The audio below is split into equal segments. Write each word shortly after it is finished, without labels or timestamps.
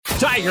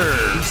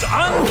Tigers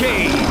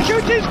Uncaged.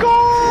 Shoots and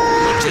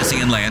scores! Jesse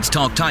and Lance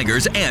talk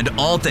Tigers and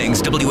all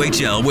things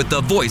WHL with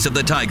the voice of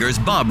the Tigers,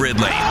 Bob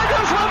Ridley.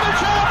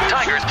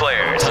 Tigers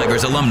players,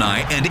 Tigers alumni,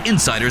 and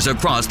insiders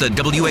across the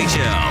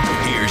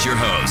WHL. Here's your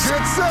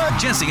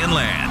hosts, Jesse and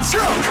Lance.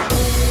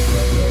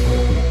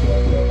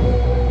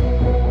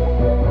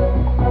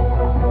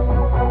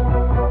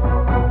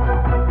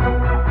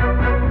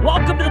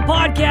 Welcome to the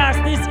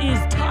podcast. This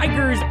is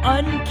Tigers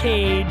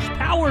Uncaged,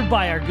 powered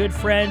by our good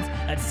friends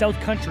at South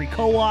Country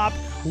Co-op.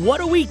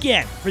 What a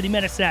weekend for the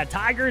Medicine Hat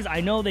Tigers.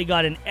 I know they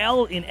got an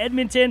L in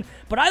Edmonton,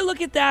 but I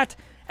look at that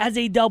as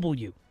a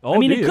W.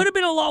 It could have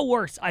been a lot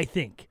worse, I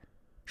think.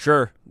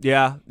 Sure.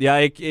 Yeah.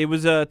 It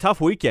was a tough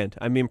weekend.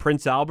 I mean,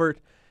 Prince Albert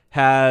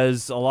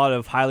has a lot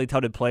of highly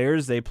touted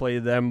players. They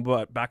played them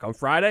back on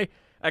Friday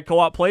at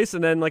Co-op Place,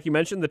 and then, like you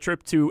mentioned, the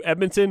trip to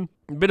Edmonton.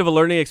 A bit of a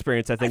learning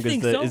experience, I think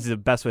is the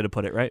best way to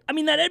put it, right? I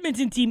mean, that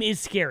Edmonton team is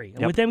scary.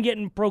 And with them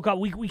getting broke up,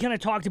 we kind of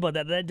talked about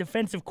that. That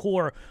defensive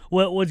core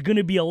was going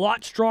to be a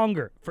lot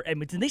stronger for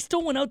Edmonton. They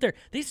still went out there.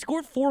 They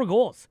scored 4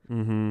 goals.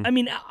 Mm-hmm. I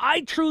mean,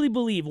 I truly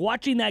believe,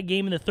 watching that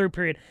game in the third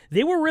period,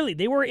 they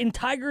were in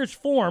Tigers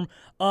form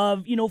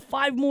of,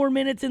 5 more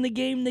minutes in the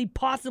game, they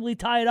possibly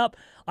tie it up.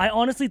 I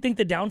honestly think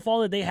the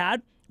downfall that they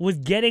had was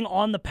getting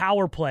on the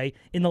power play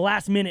in the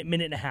last minute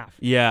and a half.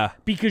 Yeah.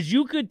 Because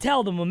you could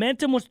tell the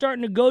momentum was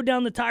starting to go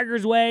down the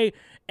Tigers' way.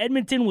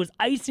 Edmonton was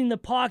icing the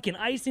puck.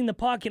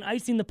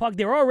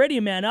 They were already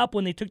a man up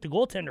when they took the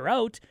goaltender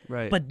out.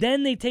 Right. But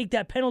then they take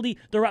that penalty.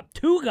 They're up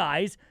 2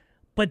 guys,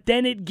 but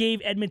then it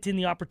gave Edmonton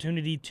the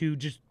opportunity to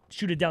just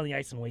shoot it down the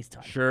ice and waste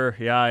time. Sure,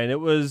 yeah, and it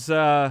was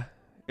a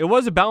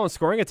balanced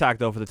scoring attack,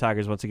 though, for the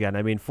Tigers once again.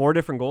 I mean, 4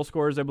 different goal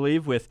scorers, I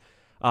believe, with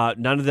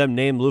none of them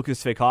named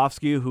Lukas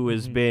Svejkovsky, who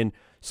has been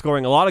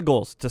scoring a lot of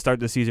goals to start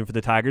the season for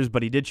the Tigers,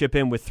 but he did chip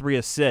in with 3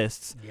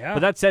 assists. Yeah.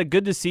 But that said,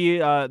 good to see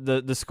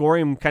the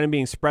scoring kind of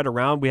being spread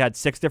around. We had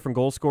 6 different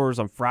goal scorers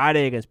on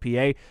Friday against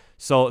PA.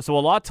 So a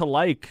lot to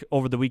like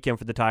over the weekend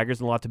for the Tigers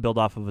and a lot to build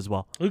off of as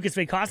well. Lukas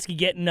Svejkovsky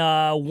getting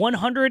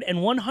 100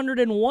 and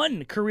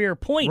 101 career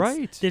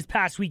points this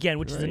past weekend,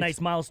 which is a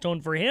nice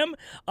milestone for him.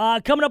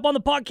 Coming up on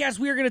the podcast,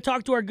 we are going to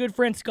talk to our good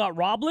friend Scott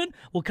Roblin.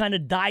 We'll kind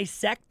of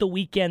dissect the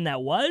weekend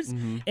that was.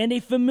 Mm-hmm. And a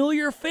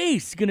familiar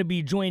face going to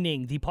be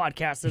joining the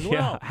podcast as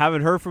well. Yeah,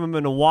 haven't heard from him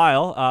in a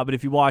while, but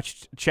if you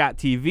watched Chat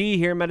TV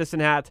here in Medicine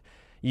Hat,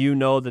 you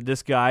know that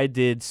this guy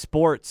did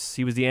sports.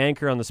 He was the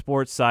anchor on the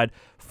sports side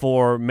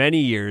for many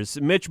years.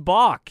 Mitch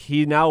Bach,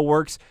 he now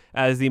works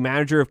as the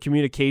manager of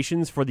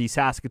communications for the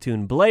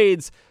Saskatoon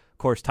Blades. Of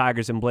course,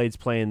 Tigers and Blades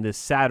playing this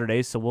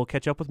Saturday, so we'll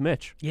catch up with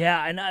Mitch.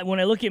 Yeah, and when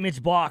I look at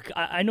Mitch Bach,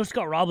 I know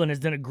Scott Roblin has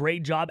done a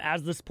great job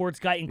as the sports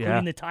guy,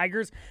 including the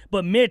Tigers.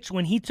 But Mitch,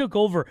 when he took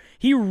over,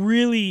 he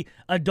really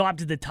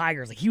adopted the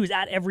Tigers. Like, he was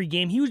at every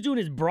game. He was doing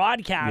his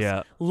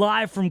broadcast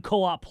live from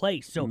Co-op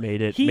Place. So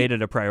made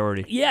it a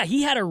priority. Yeah,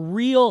 he had a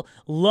real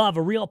love,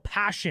 a real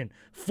passion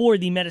for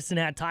the Medicine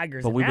Hat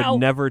Tigers. But we would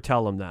never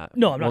tell him that.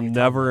 No, I'm not. We'll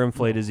never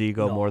inflate his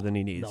ego more than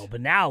he needs. No, but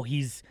now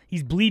he's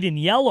bleeding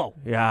yellow.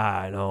 Yeah,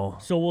 I know.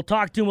 So we'll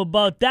talk to him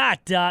about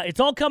that. It's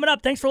all coming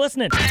up. Thanks for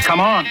listening.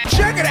 Come on.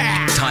 Check it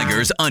out.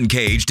 Tigers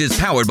Uncaged is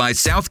powered by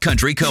South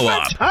Country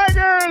Co-op.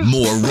 Tigers!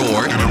 More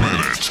roar in a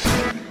minute.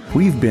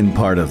 We've been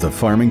part of the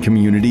farming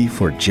community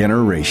for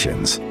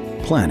generations,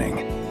 planning,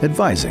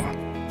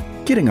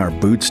 advising, getting our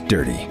boots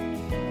dirty,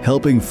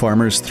 helping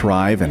farmers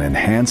thrive and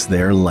enhance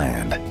their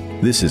land.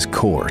 This is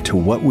core to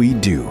what we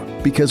do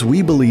because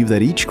we believe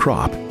that each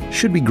crop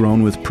should be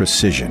grown with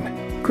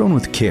precision, grown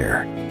with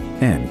care,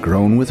 and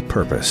grown with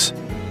purpose.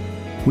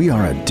 We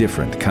are a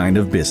different kind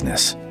of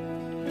business.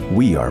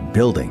 We are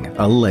building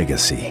a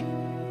legacy.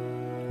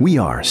 We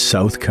are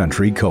South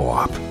Country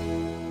Co-op.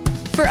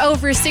 For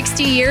over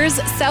 60 years,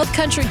 South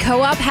Country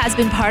Co-op has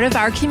been part of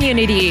our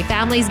community.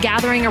 Families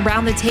gathering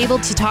around the table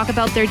to talk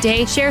about their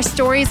day, share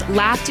stories,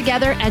 laugh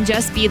together, and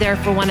just be there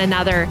for one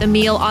another. The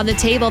meal on the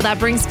table that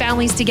brings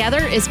families together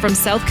is from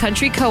South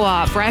Country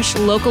Co-op. Fresh,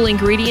 local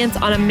ingredients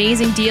on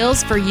amazing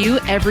deals for you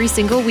every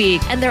single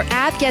week. And their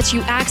app gets you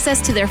access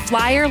to their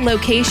flyer,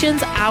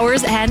 locations,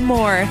 hours, and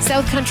more.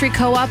 South Country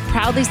Co-op,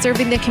 proudly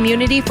serving the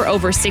community for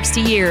over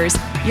 60 years.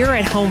 You're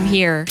at home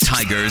here.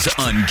 Tigers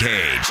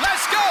Uncaged.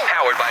 Let's go.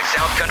 Powered by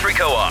South Country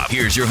Co-op.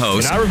 Here's your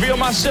host, And I reveal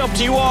myself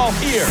to you all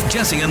here.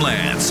 Jesse and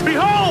Lance.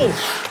 Behold.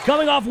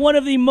 Coming off one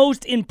of the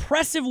most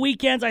impressive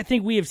weekends I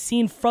think we have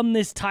seen from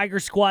this Tiger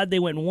squad. They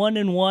went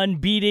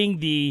 1-1, beating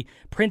the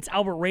Prince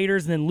Albert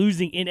Raiders and then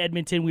losing in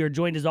Edmonton. We are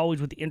joined as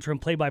always with the interim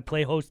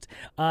play-by-play host,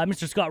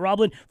 Mr. Scott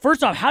Roblin.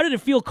 First off, how did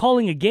it feel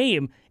calling a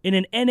game in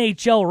an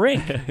NHL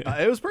rink?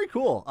 It was pretty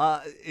cool.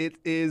 It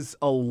is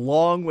a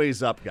long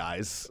ways up,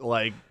 guys,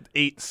 like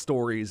 8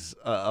 stories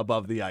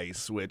above the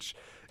ice, which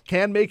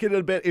can make it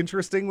a bit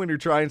interesting when you're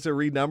trying to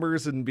read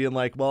numbers and being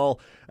like, well,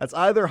 that's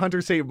either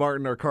Hunter St.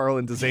 Martin or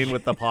Carlin Dezane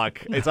with the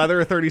puck. It's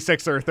either a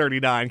 36 or a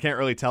 39. Can't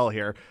really tell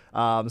here.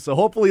 So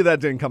hopefully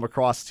that didn't come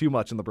across too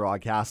much in the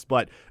broadcast,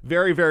 but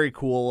very, very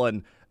cool.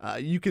 And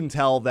you can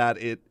tell that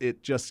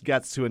it just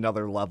gets to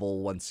another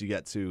level once you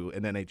get to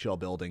an NHL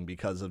building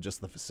because of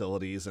just the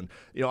facilities. And,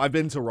 I've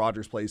been to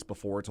Rogers Place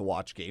before to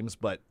watch games,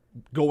 but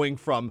going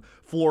from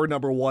floor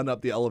number 1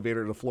 up the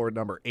elevator to floor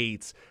number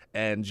 8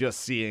 and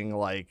just seeing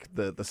like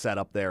the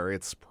setup there,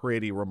 it's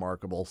pretty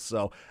remarkable.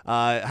 So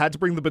I had to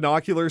bring the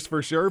binoculars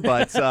for sure,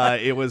 but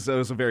it was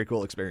a very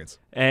cool experience.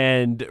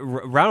 And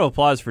round of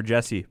applause for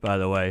Jesse, by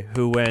the way,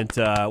 who went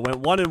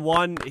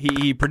 1-1.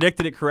 He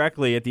predicted it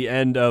correctly at the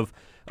end of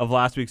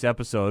last week's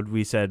episode.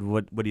 We said,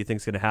 what do you think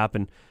is going to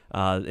happen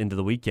into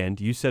the weekend?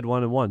 You said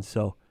 1-1,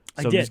 so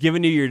I did. Just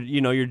giving you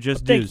your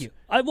just dues. Thank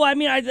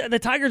you. The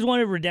Tigers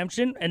wanted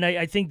redemption, and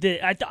I think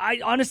that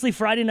I honestly,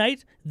 Friday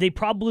night, they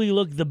probably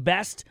look the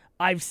best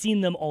I've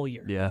seen them all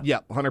year. Yeah,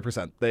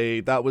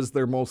 100%. That was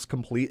their most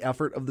complete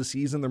effort of the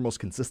season, their most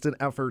consistent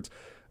effort.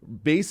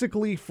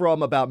 Basically,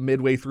 from about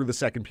midway through the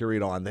second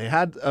period on, they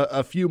had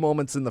a few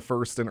moments in the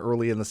first and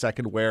early in the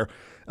second where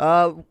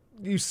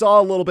you saw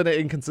a little bit of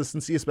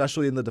inconsistency,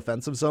 especially in the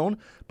defensive zone,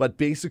 but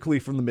basically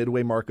from the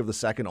midway mark of the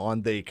second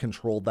on, they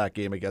controlled that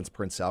game against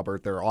Prince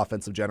Albert. Their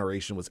offensive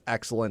generation was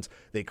excellent.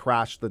 They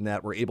crashed the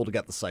net, were able to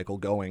get the cycle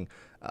going.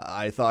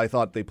 I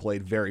thought they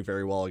played very,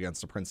 very well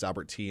against a Prince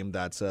Albert team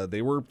that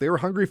they were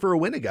hungry for a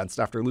win against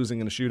after losing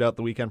in a shootout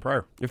the weekend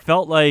prior. It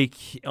felt like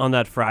on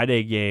that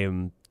Friday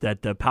game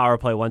that the power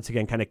play once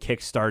again kind of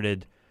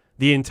kick-started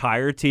the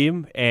entire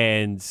team,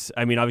 and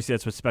I mean obviously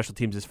that's what special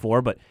teams is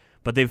for, but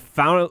they've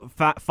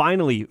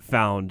finally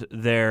found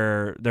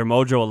their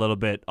mojo a little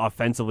bit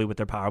offensively with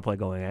their power play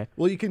going, eh?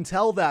 Well, you can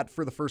tell that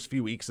for the first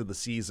few weeks of the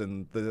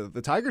season,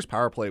 the Tigers'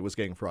 power play was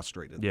getting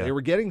frustrated. Yeah. They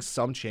were getting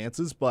some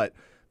chances, but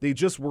they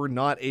just were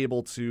not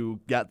able to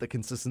get the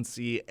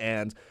consistency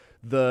and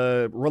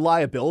the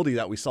reliability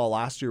that we saw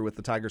last year with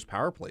the Tigers'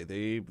 power play.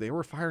 They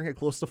were firing at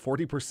close to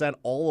 40%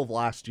 all of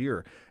last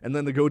year, and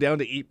then to go down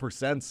to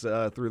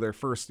 8% through their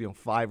first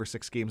 5 or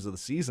 6 games of the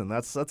season.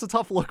 That's a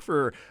tough look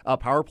for a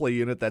power play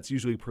unit that's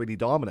usually pretty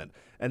dominant.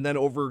 And then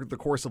over the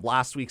course of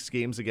last week's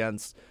games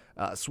against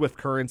Swift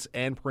Currents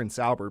and Prince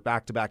Albert,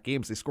 back-to-back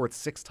games, they scored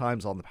 6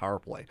 times on the power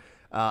play.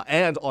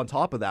 And on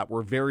top of that,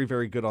 we're very,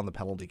 very good on the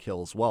penalty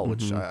kill as well,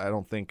 which I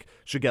don't think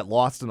should get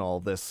lost in all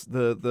of this.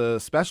 The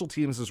special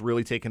teams has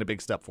really taken a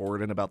big step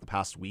forward in about the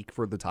past week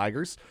for the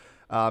Tigers.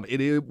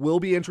 It will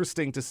be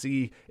interesting to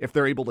see if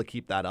they're able to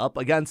keep that up.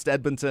 Against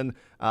Edmonton,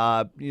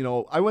 I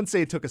wouldn't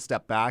say it took a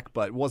step back,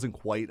 but it wasn't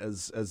quite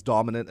as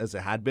dominant as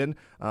it had been.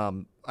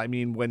 I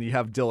mean, when you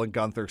have Dylan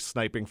Gunther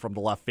sniping from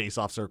the left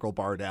face-off circle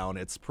bar down,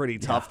 it's pretty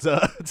tough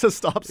to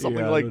stop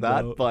something like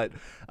that. Doubt. But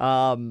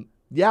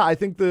yeah, I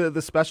think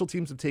the special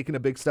teams have taken a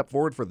big step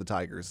forward for the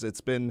Tigers. It's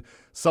been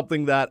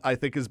something that I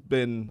think has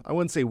been, I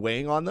wouldn't say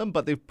weighing on them,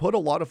 but they've put a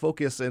lot of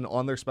focus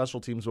on their special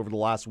teams over the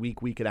last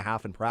week and a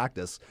half in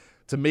practice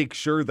to make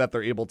sure that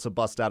they're able to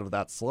bust out of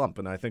that slump,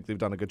 and I think they've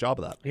done a good job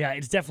of that. Yeah,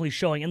 it's definitely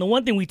showing. And the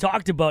one thing we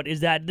talked about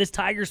is that this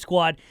Tiger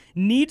squad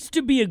needs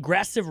to be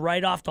aggressive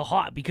right off the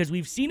hop, because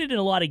we've seen it in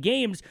a lot of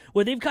games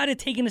where they've kind of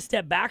taken a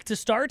step back to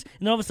start,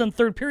 and then all of a sudden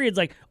third period's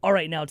like, all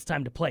right, now it's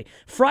time to play.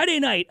 Friday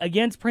night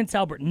against Prince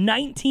Albert,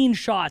 19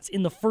 shots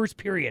in the first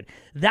period.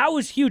 That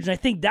was huge, and I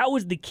think that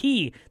was the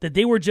key, that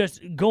they were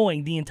just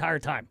going the entire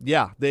time.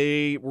 Yeah,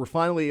 they were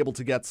finally able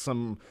to get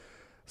some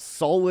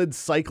solid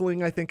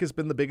cycling, I think, has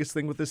been the biggest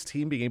thing with this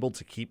team, being able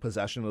to keep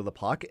possession of the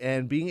puck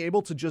and being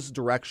able to just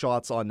direct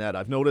shots on net.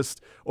 I've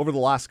noticed over the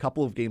last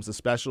couple of games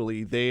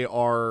especially, they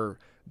are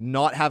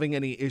not having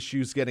any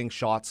issues getting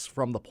shots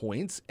from the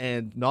points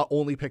and not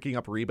only picking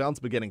up rebounds,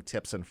 but getting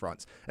tips in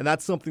front. And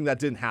that's something that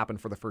didn't happen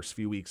for the first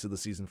few weeks of the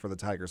season for the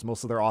Tigers.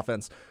 Most of their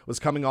offense was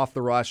coming off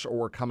the rush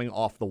or coming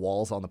off the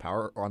walls on the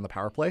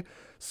power play.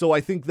 So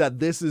I think that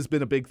this has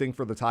been a big thing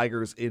for the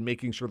Tigers in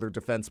making sure their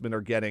defensemen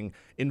are getting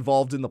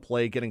involved in the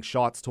play, getting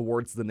shots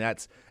towards the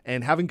net,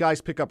 and having guys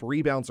pick up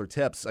rebounds or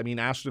tips. I mean,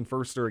 Ashton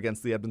Furster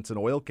against the Edmonton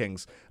Oil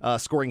Kings,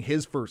 scoring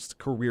his first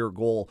career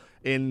goal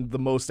in the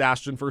most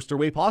Ashton Furster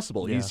way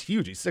possible. Yeah. He's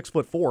huge. He's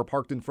 6'4",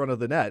 parked in front of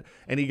the net,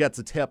 and he gets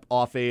a tip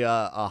off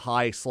a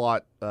high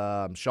slot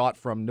shot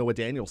from Noah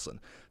Danielson.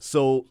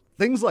 So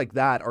things like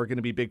that are going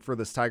to be big for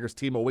this Tigers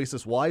team.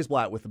 Oasis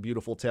Weisblatt with a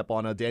beautiful tip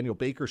on a Daniel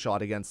Baker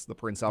shot against the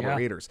Prince Albert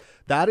Raiders.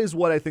 That is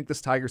what I think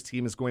this Tigers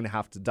team is going to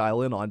have to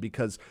dial in on,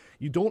 because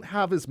you don't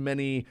have as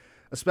many,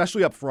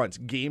 especially up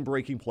front,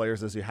 game-breaking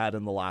players as you had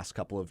in the last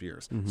couple of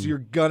years. So you're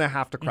going to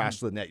have to crash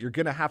the net. You're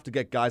going to have to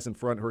get guys in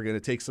front who are going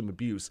to take some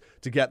abuse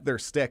to get their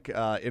stick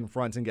in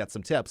front and get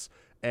some tips.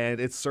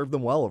 And it's served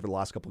them well over the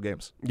last couple of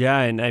games. Yeah,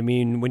 and I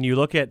mean, when you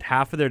look at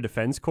half of their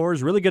defense core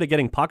is really good at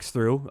getting pucks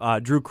through.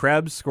 Drew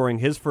Krebs scoring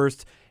his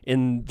first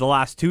in the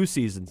last 2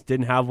 seasons.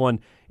 Didn't have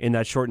one in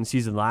that shortened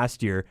season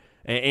last year.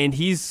 And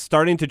he's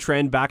starting to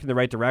trend back in the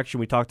right direction.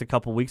 We talked a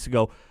couple weeks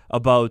ago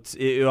about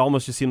it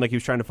almost just seemed like he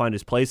was trying to find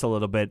his place a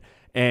little bit.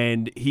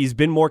 And he's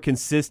been more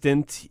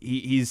consistent.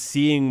 He's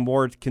seeing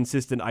more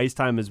consistent ice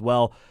time as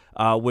well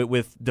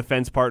with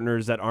defense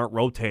partners that aren't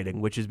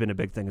rotating, which has been a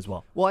big thing as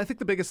well. Well, I think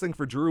the biggest thing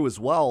for Drew as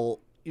well,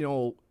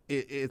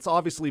 it's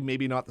obviously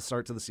maybe not the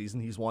start to the season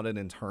he's wanted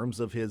in terms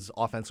of his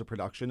offensive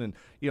production. And,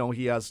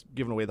 he has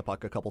given away the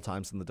puck a couple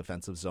times in the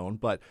defensive zone.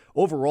 But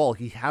overall,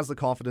 he has the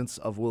confidence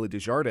of Willie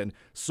Desjardins,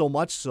 so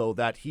much so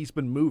that he's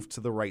been moved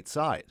to the right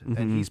side.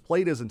 And he's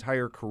played his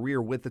entire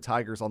career with the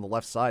Tigers on the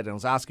left side. And I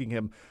was asking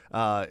him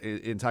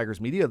in Tigers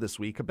media this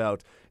week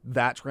about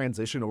that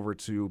transition over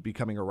to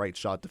becoming a right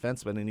shot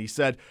defenseman. And he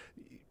said,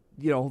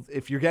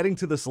 if you're getting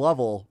to this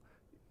level,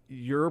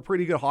 you're a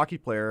pretty good hockey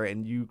player,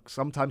 and you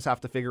sometimes have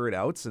to figure it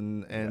out,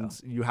 and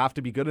you have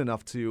to be good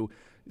enough to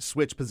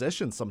switch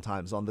positions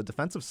sometimes on the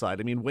defensive side.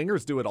 I mean,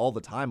 wingers do it all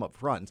the time up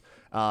front.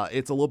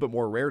 It's a little bit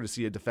more rare to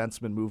see a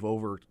defenseman move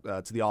over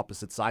to the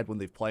opposite side when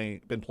they've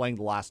been playing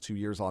the last 2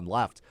 years on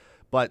left.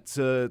 But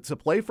to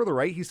play for the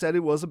right, he said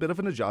it was a bit of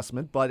an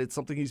adjustment, but it's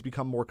something he's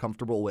become more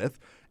comfortable with.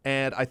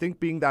 And I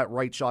think being that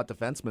right shot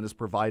defenseman is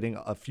providing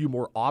a few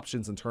more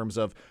options in terms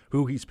of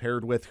who he's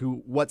paired with,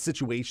 what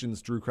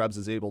situations Drew Krebs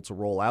is able to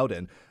roll out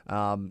in.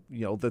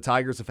 The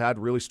Tigers have had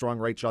really strong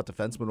right shot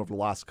defensemen over the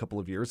last couple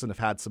of years and have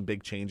had some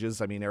big changes.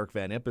 I mean, Eric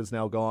Van Impe is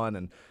now gone,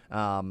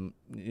 and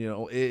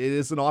it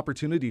is an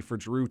opportunity for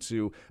Drew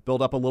to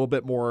build up a little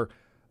bit more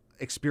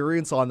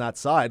experience on that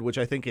side, which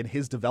I think in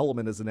his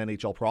development as an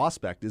NHL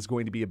prospect is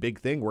going to be a big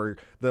thing, where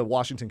the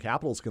Washington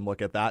Capitals can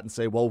look at that and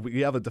say, well,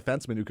 we have a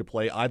defenseman who could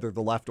play either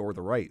the left or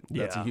the right.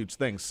 That's a huge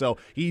thing. So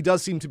he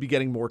does seem to be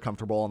getting more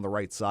comfortable on the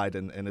right side,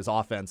 and his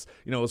offense,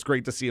 it was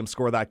great to see him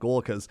score that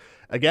goal because,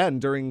 again,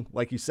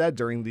 like you said,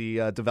 during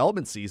the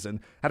development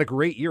season, had a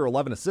great year,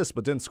 11 assists,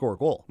 but didn't score a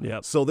goal.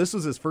 Yep. So this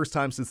was his first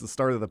time since the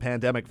start of the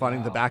pandemic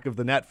finding the back of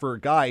the net for a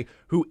guy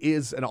who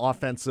is an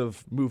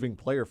offensive moving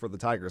player for the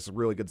Tigers. It's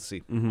really good to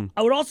see.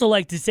 I would also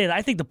like to say that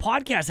I think the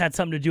podcast had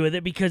something to do with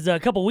it, because a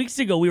couple weeks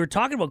ago we were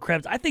talking about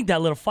Krebs. I think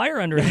that lit a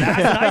fire under his ass,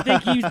 and I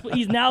think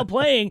he's now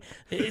playing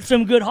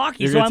some good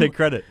hockey. You're going to take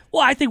credit.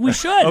 Well, I think we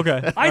should.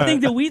 Okay. I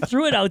think that we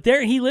threw it out there,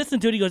 and he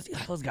listened to it. He goes,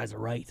 those guys are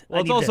right.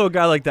 Well, it's also a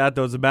guy like that,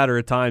 though. It's a matter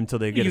of time until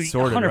they get it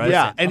sorted, 100%, right?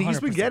 Yeah, and he's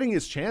 100%. been getting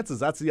his chances.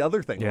 That's the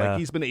other thing. Yeah. Like,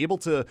 he's been able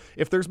to,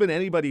 if there's been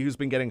anybody who's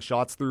been getting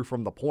shots through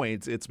from the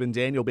point, it's been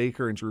Daniel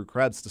Baker and Drew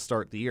Krebs to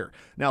start the year.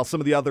 Now, some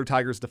of the other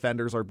Tigers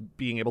defenders are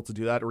being able to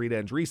do that. Rita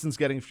Andreessen's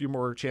getting a few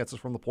more chances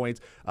from the point.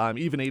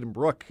 Even Aiden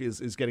Brook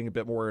is getting a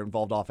bit more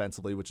involved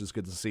offensively, which is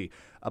good to see.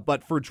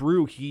 But for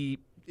Drew,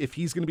 if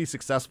he's going to be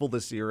successful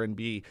this year and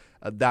be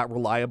that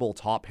reliable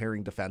top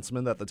pairing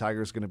defenseman that the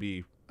Tigers are going to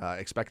be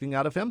expecting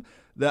out of him,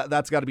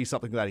 that's got to be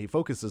something that he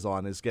focuses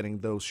on, is getting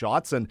those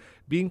shots. And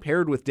being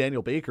paired with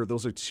Daniel Baker,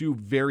 those are two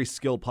very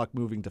skilled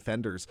puck-moving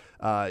defenders.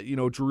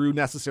 Drew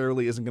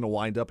necessarily isn't going to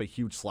wind up a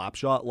huge slap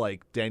shot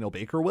like Daniel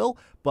Baker will,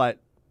 but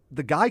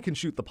the guy can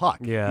shoot the puck.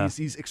 Yeah.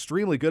 He's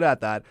extremely good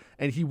at that,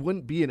 and he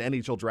wouldn't be an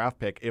NHL draft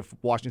pick if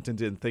Washington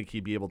didn't think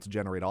he'd be able to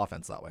generate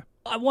offense that way.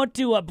 I want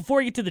to,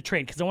 before I get to the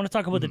trade, because I want to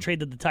talk about the trade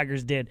that the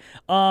Tigers did.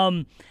 Are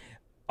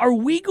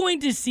we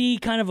going to see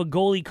kind of a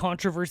goalie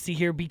controversy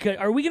here? Because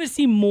are we going to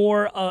see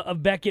more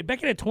of Beckett?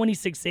 Beckett had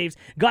 26 saves,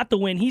 got the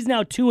win. He's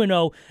now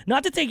 2-0.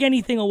 Not to take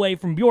anything away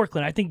from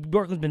Bjorklund. I think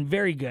Bjorklund's been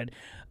very good.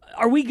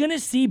 Are we going to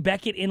see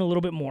Beckett in a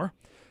little bit more?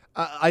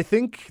 I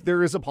think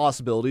there is a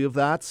possibility of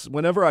that.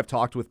 Whenever I've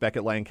talked with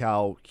Beckett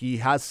Langkow, he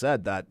has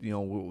said that,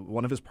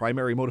 one of his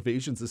primary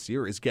motivations this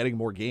year is getting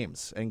more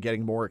games and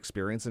getting more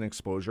experience and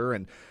exposure.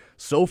 And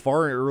so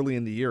far early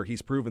in the year,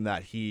 he's proven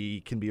that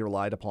he can be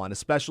relied upon,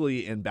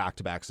 especially in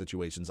back-to-back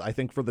situations. I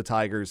think for the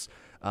Tigers,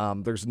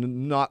 there's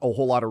not a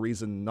whole lot of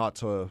reason not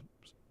to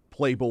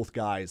play both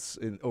guys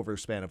over a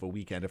span of a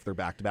weekend if they're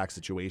back-to-back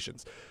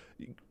situations.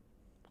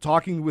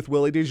 Talking with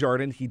Willie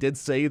Desjardins, he did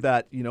say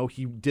that,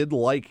 he did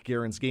like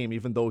Guerin's game,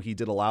 even though he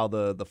did allow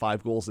the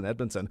 5 goals in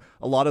Edmonton.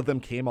 A lot of them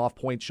came off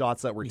point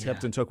shots that were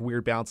tipped and took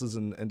weird bounces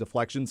and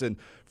deflections. And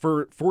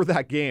for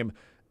that game,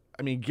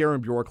 I mean,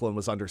 Guerin Bjorklund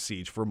was under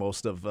siege for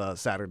most of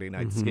Saturday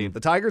night's game. The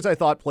Tigers, I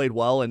thought, played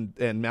well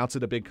and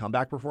mounted a big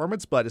comeback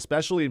performance, but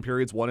especially in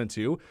periods 1 and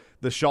 2,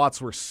 the shots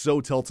were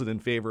so tilted in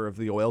favor of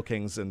the Oil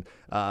Kings, and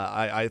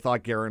I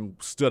thought Guerin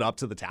stood up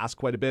to the task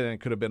quite a bit, and it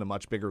could have been a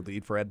much bigger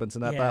lead for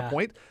Edmonton at that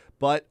point.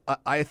 But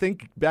I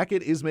think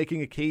Beckett is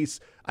making a case.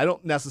 I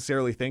don't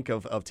necessarily think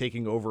of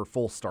taking over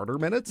full starter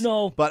minutes.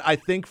 No. But I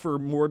think for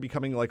more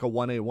becoming like a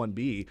 1A,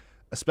 1B,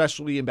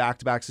 especially in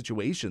back-to-back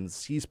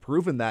situations, he's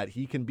proven that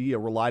he can be a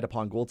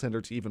relied-upon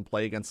goaltender to even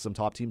play against some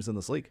top teams in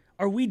this league.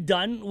 Are we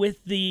done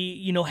with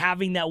the,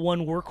 having that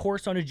one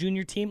workhorse on a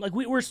junior team? Like,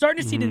 we're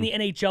starting to see it in the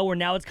NHL where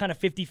now it's kind of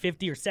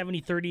 50-50 or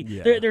 70-30.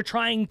 Yeah. They're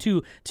trying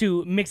to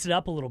mix it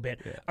up a little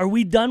bit. Yeah. Are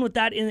we done with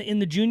that in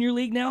the junior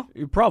league now?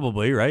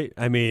 Probably, right?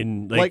 I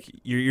mean,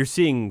 you're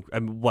seeing,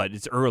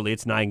 it's early,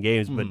 it's 9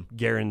 games, but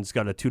Guerin's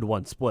got a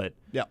 2-1 split.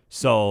 Yeah.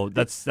 So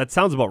that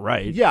sounds about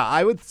right. Yeah,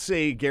 I would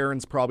say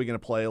Guerin's probably going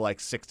to play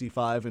like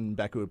 65 and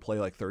Beckett would play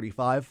like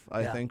 35,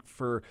 I think,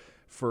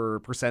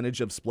 for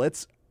percentage of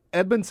splits.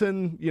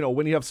 Edmonton,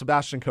 when you have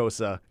Sebastian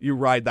Cossa, you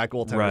ride that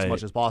goaltender as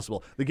much as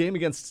possible. The game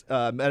against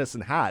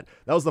Medicine Hat,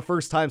 that was the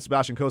first time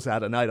Sebastian Cossa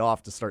had a night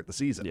off to start the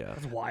season. Yeah.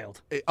 That's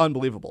wild.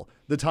 Unbelievable.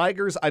 The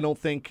Tigers, I don't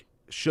think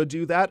should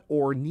do that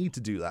or need to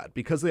do that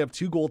because they have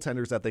two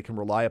goaltenders that they can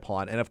rely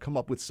upon and have come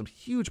up with some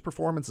huge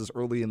performances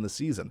early in the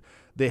season.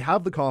 They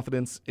have the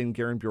confidence in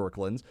Garen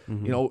Bjorklund.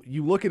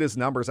 You look at his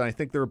numbers, and I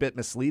think they're a bit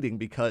misleading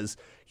because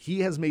he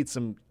has made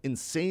some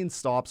insane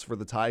stops for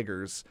the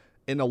Tigers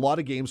in a lot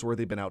of games where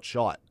they've been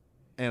outshot.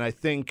 And I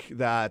think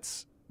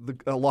that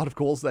a lot of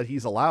goals that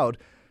he's allowed,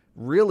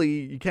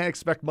 really, you can't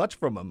expect much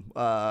from him,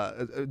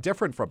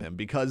 different from him,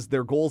 because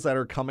they're goals that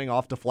are coming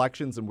off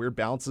deflections and weird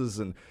bounces,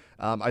 and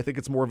I think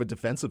it's more of a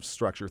defensive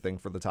structure thing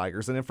for the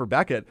Tigers. And then for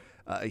Beckett,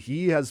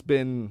 he has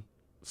been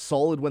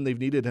solid when they've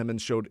needed him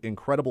and showed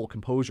incredible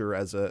composure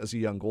as a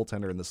young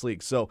goaltender in this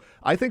league. So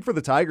I think for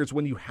the Tigers,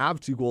 when you have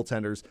two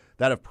goaltenders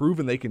that have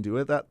proven they can do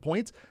it at that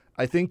point,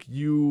 I think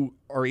you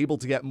are able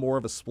to get more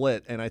of a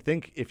split. And I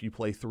think if you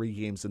play 3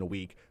 games in a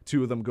week,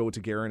 2 of them go to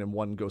Garen and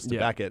 1 goes to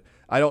Beckett.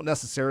 I don't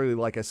necessarily,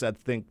 like I said,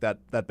 think that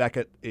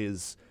Beckett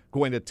is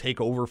going to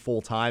take over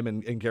full time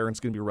and Garen's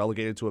going to be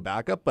relegated to a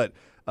backup. But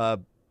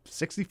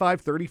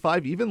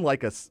 65-35, even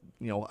like a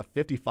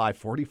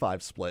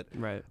 55-45 split.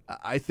 Right.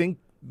 I think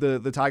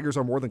the Tigers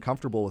are more than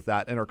comfortable with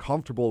that and are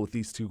comfortable with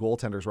these two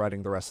goaltenders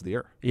riding the rest of the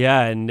year.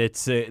 Yeah, and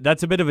that's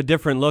a bit of a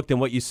different look than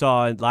what you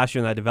saw last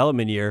year in that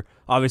development year.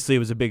 Obviously, it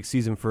was a big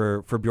season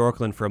for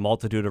Bjorklund for a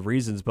multitude of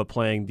reasons, but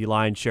playing the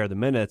lion's share of the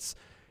minutes.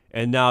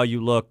 And now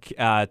you look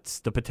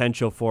at the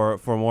potential for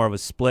more of a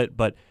split,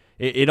 but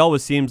it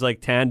always seems like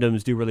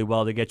tandems do really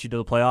well to get you to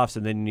the playoffs,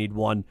 and then you need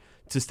one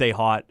to stay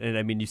hot. And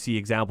I mean, you see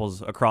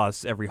examples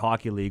across every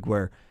hockey league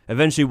where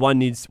eventually one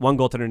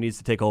goaltender needs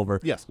to take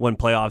over when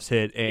playoffs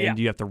hit, and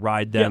you have to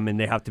ride them, and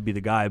they have to be the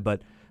guy.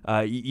 But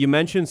you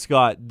mentioned,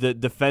 Scott, the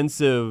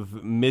defensive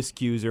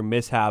miscues or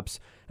mishaps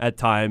at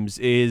times.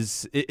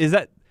 Is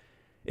that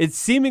it's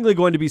seemingly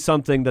going to be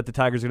something that the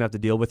Tigers are going to have to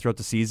deal with throughout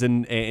the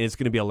season, and it's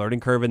going to be a learning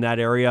curve in that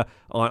area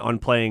on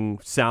playing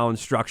sound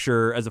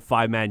structure as a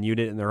 5-man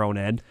unit in their own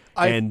end,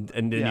 and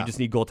then you just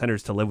need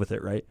goaltenders to live with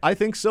it, right? I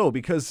think so,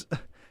 because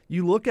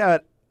you look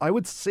at, I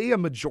would say a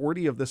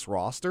majority of this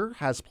roster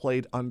has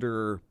played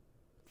under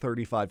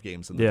 35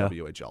 games in the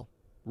WHL.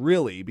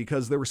 Really,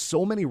 because there were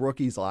so many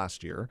rookies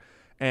last year,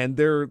 and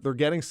they're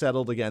getting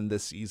settled again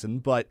this season,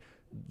 but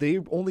they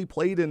only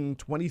played in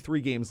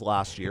 23 games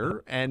last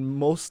year, and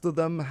most of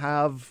them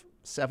have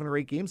 7 or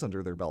 8 games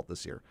under their belt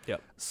this year.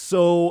 Yep.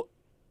 So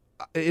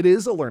it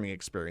is a learning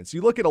experience.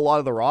 You look at a lot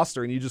of the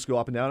roster, and you just go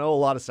up and down, a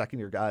lot of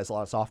second-year guys, a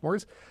lot of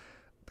sophomores.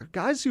 They're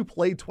guys who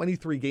played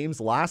 23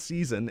 games last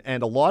season,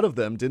 and a lot of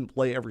them didn't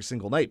play every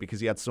single night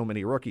because you had so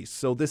many rookies.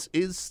 So this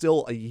is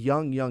still a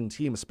young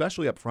team,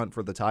 especially up front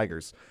for the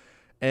Tigers.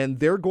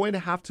 And they're going to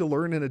have to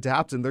learn and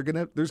adapt, and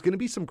there's going to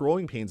be some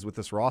growing pains with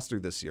this roster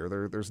this year.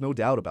 There's no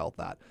doubt about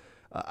that.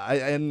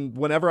 And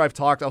whenever I was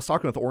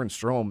talking with Oren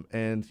Strom,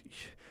 and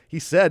he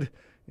said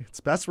it's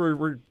best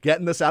we're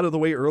getting this out of the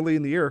way early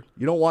in the year.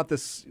 You don't want the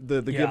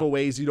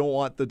giveaways. You don't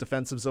want the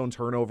defensive zone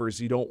turnovers.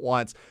 You don't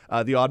want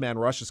the odd man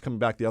rushes coming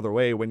back the other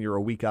way when you're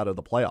a week out of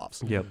the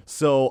playoffs. Yep.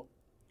 So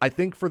I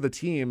think for the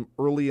team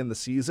early in the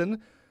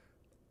season,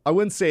 I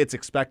wouldn't say it's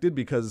expected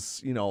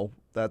because,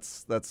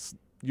 that's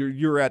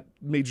you're at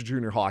major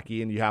junior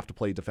hockey and you have to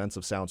play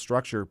defensive sound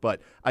structure.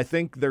 But I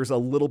think there's a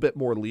little bit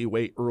more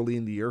leeway early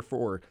in the year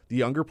for the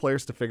younger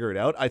players to figure it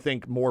out. I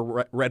think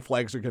more red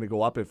flags are going to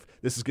go up if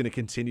this is going to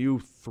continue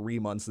 3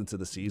 months into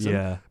the season.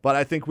 Yeah. But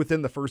I think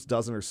within the first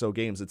dozen or so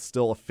games, it's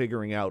still a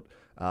figuring out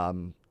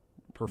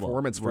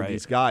performance for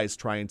these guys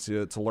trying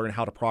to learn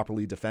how to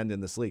properly defend in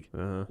this league.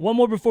 One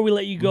more before we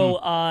let you go.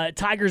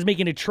 Tigers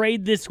making a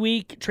trade this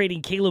week,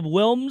 trading Caleb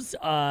Wilms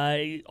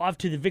off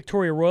to the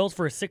Victoria Royals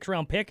for a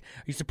 6th-round pick.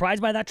 Are you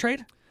surprised by that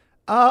trade?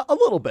 A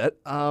little bit.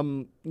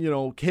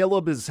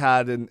 Caleb has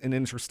had an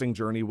interesting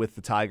journey with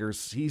the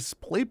Tigers. He's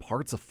played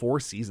parts of 4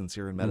 seasons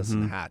here in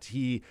Medicine Hat.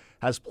 He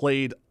has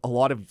played a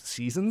lot of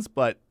seasons,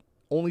 but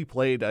only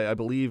played, I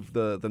believe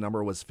the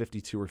number was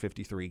 52 or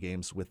 53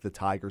 games with the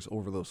Tigers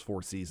over those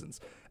 4 seasons.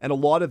 And a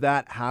lot of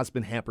that has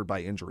been hampered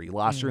by injury.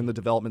 Last year in the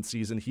development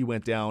season, he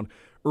went down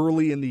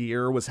early in the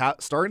year, was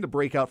starting to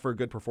break out for a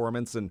good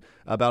performance, and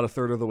about a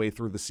third of the way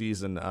through the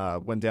season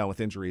went down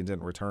with injury and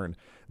didn't return.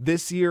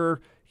 This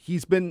year,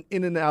 he's been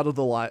in and out of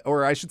the line,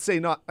 or I shouldn't say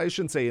in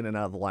and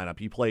out of the lineup.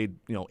 He played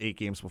 8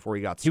 games before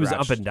he got scratched. He was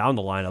up and down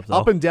the lineup, though.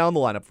 Up and down the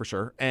lineup for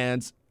sure.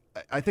 And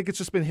I think it's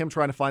just been him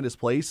trying to find his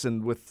place,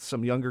 and with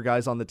some younger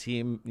guys on the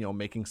team,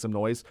 making some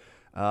noise.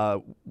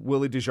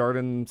 Willie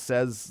Desjardins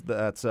says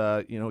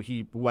that,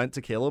 he went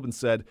to Caleb and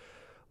said,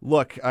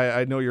 look,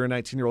 I know you're a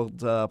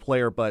 19-year-old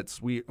player, but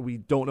we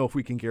don't know if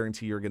we can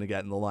guarantee you're going to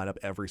get in the lineup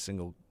every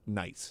single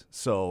night.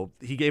 So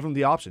he gave him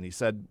the option. He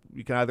said,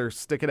 you can either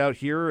stick it out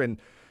here and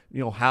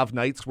have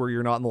nights where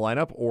you're not in the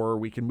lineup, or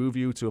we can move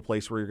you to a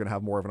place where you're going to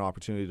have more of an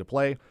opportunity to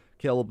play.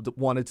 Caleb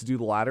wanted to do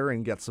the latter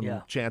and get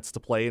some chance to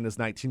play in his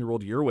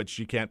 19-year-old year, which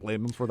you can't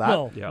blame him for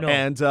that.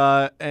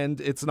 No. And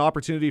it's an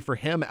opportunity for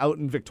him out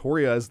in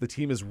Victoria as the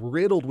team is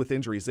riddled with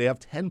injuries. They have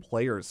 10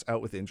 players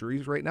out with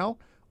injuries right now.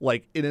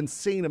 like an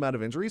insane amount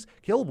of injuries,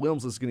 Caleb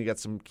Williams is going to get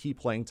some key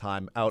playing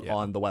time out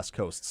on the West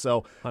Coast.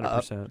 So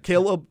 100%.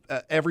 Caleb,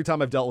 every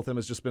time I've dealt with him,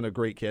 has just been a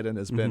great kid and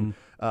has been,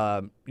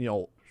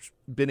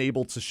 been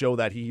able to show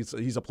that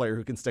he's a player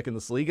who can stick in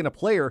this league and a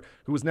player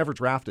who was never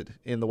drafted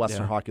in the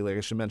Western Hockey League.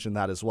 I should mention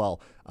that as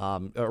well.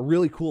 A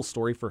really cool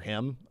story for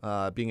him,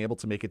 being able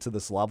to make it to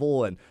this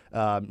level. And,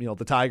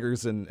 the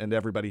Tigers and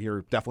everybody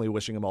here definitely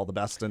wishing him all the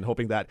best and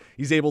hoping that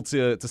he's able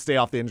to stay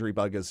off the injury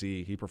bug as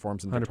he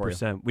performs in Victoria.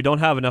 100%. We don't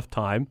have enough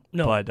time,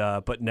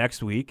 but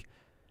next week,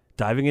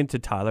 diving into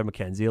Tyler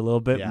McKenzie a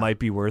little bit might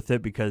be worth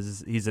it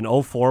because he's an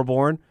 04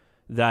 born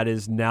that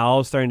is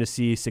now starting to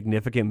see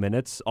significant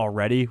minutes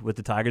already with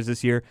the Tigers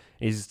this year.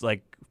 He's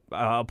like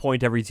a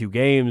point every 2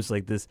 games.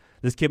 Like this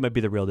kid might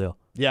be the real deal.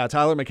 Yeah,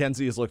 Tyler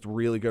McKenzie has looked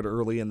really good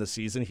early in the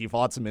season. He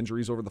fought some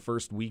injuries over the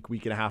first week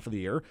and a half of the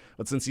year,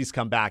 but since he's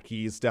come back,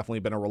 he's definitely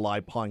been a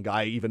relied upon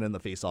guy, even in the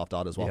faceoff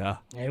dot as well. Yeah.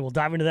 Hey, we'll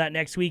dive into that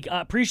next week.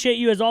 Appreciate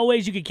you as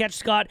always. You can catch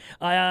Scott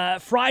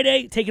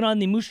Friday taking on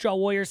the Moose Jaw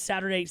Warriors.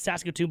 Saturday,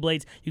 Saskatoon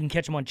Blades. You can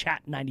catch him on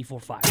Chat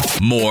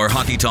 94.5. More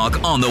hockey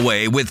talk on the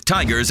way with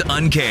Tigers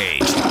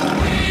Uncaged. We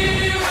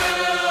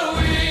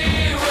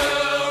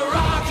will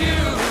rock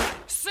you.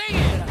 Sing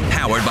it.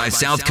 Powered by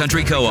South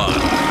Country Co-op.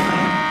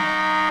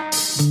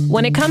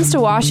 When it comes to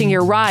washing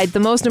your ride, the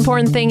most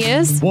important thing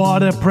is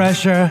water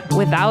pressure.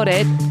 Without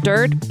it,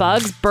 dirt,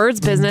 bugs,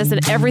 birds business,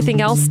 and everything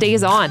else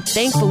stays on.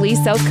 Thankfully,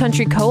 South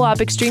Country Co-op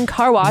Extreme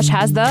Car Wash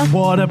has the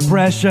water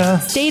pressure.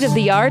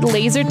 State-of-the-art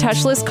laser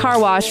touchless car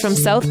wash from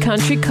South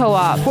Country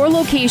Co-op. 4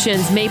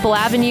 locations: Maple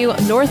Avenue,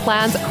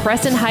 Northlands,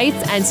 Crescent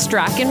Heights, and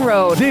Strachan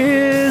Road.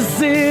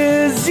 This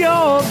is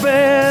your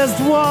best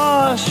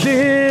wash.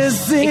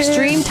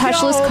 Extreme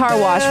touchless car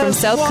wash from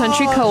South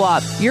Country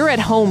Co-op. You're at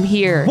home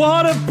here.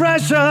 Water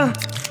pressure.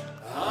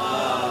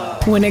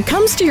 When it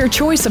comes to your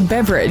choice of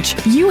beverage,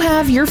 you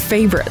have your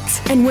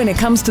favorites. And when it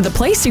comes to the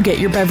place you get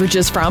your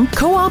beverages from,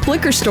 Co-op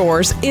Liquor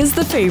Stores is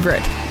the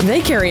favorite. They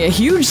carry a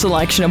huge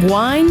selection of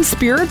wine,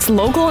 spirits,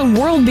 local and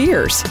world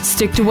beers.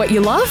 Stick to what you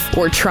love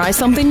or try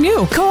something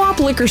new. Co-op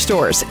Liquor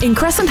Stores in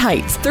Crescent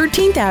Heights,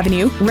 13th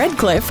Avenue, Red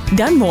Cliff,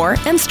 Dunmore,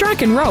 and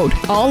Strachan Road.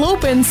 All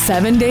open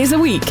 7 days a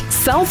week.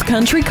 South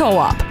Country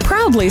Co-op,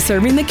 proudly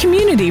serving the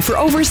community for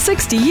over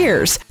 60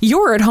 years.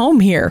 You're at home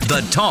here.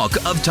 The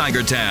talk of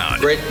Tiger Town.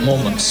 Great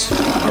moments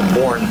are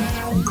born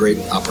from great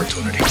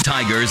opportunity.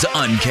 Tigers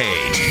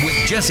Uncaged with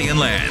Jesse and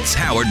Lance,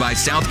 powered by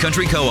South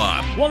Country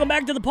Co-op. Welcome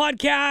back to the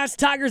podcast.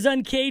 Tigers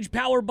Uncaged,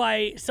 powered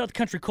by South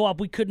Country Co-op.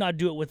 We could not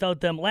do it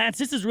without them. Lance,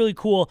 this is really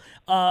cool.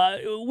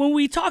 When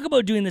we talk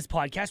about doing this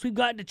podcast, we've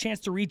gotten a chance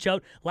to reach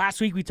out.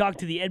 Last week we talked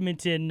to the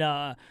Edmonton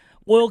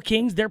Oil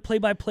Kings, their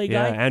play-by-play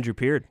guy. Yeah, Andrew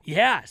Peard.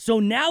 Yeah, so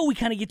now we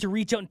kind of get to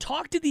reach out and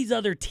talk to these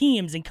other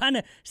teams and kind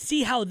of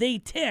see how they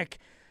tick.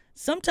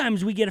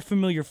 Sometimes we get a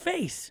familiar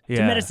face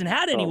to Medicine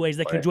Hat anyways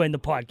that can join the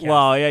podcast.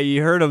 Well, yeah,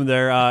 you heard him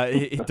there.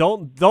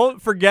 Don't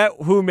forget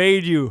who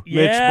made you,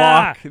 Mitch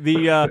Bach,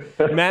 the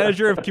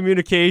manager of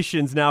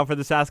communications now for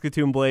the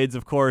Saskatoon Blades.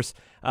 Of course,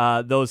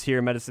 those here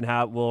in Medicine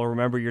Hat will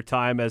remember your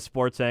time as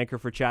sports anchor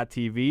for Chat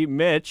TV.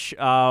 Mitch,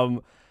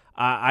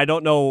 I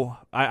don't know.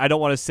 I don't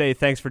want to say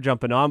thanks for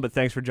jumping on, but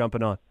thanks for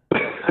jumping on.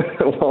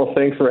 Well,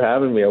 thanks for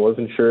having me. I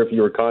wasn't sure if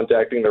you were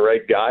contacting the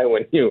right guy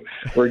when you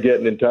were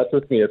getting in touch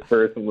with me at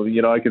first.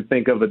 I could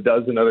think of a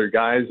dozen other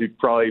guys who'd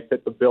probably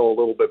fit the bill a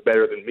little bit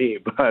better than me.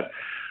 But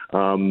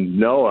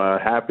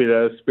happy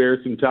to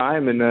spare some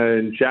time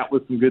and chat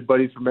with some good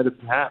buddies from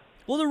Medicine Hat.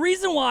 Well, the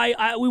reason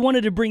why we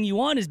wanted to bring you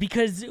on is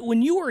because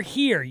when you were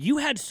here, you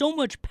had so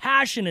much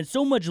passion and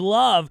so much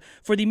love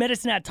for the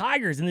Medicine Hat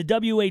Tigers and the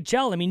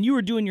WHL. I mean, you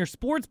were doing your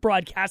sports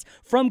broadcast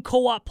from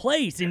Co-op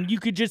Place, and you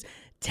could just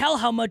tell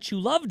how much you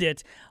loved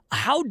it.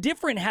 How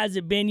different has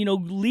it been,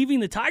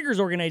 leaving the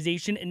Tigers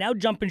organization and now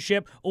jumping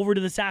ship over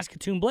to the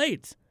Saskatoon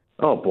Blades?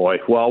 Oh, boy.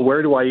 Well,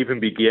 where do I even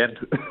begin?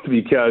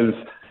 Because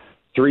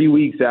 3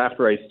 weeks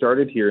after I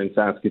started here in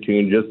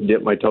Saskatoon, just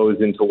dipped my toes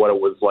into what it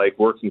was like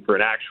working for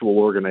an actual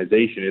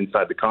organization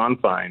inside the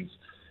confines.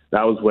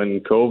 That was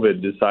when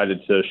COVID decided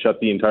to shut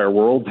the entire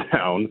world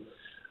down.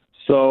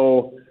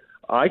 So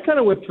I kind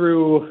of went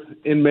through,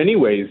 in many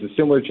ways, a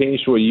similar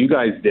change to what you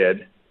guys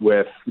did,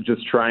 with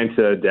just trying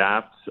to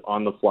adapt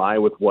on the fly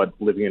with what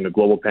living in a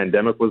global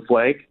pandemic was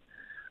like,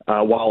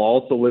 while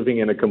also living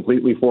in a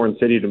completely foreign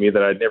city to me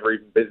that I'd never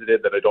even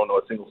visited, that I don't know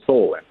a single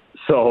soul in.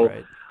 So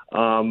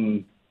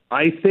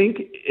I think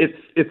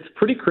it's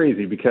pretty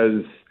crazy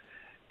because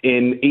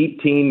in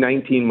 18,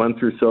 19 months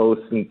or so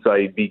since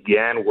I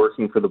began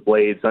working for the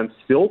Blades, I'm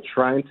still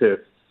trying to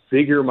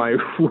figure my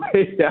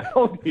way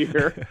out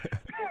here.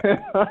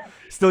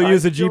 Still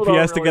use a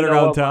GPS to get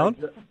around town?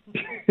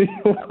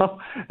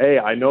 Well, hey,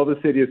 I know the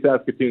city of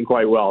Saskatoon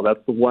quite well.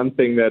 That's the one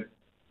thing that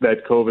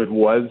COVID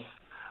was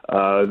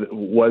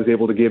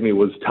able to give me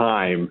was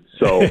time.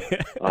 So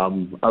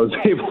I was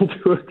able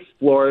to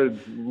explore,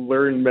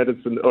 learn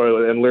medicine,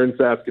 and learn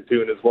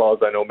Saskatoon as well as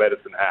I know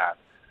Medicine Hat.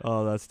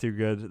 Oh, that's too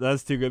good.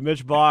 That's too good.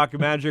 Mitch Bach,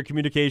 manager of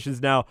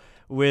communications now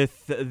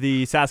with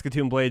the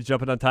Saskatoon Blades,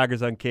 jumping on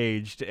Tigers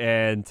Uncaged.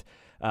 And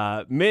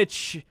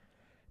Mitch,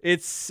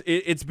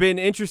 It's been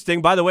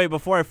interesting. By the way,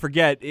 before I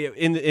forget,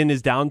 in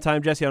his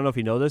downtime, Jesse, I don't know if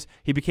you know this,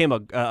 he became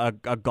a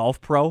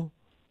golf pro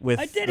with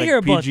I did hear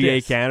about PGA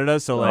this. Canada.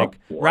 So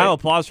round of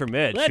applause for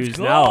Mitch, Let's who's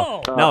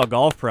go. now a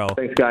golf pro.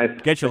 Thanks, guys.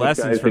 Get your Thanks,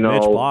 lessons guys. from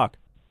Mitch Block.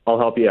 I'll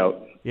help you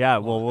out. Yeah,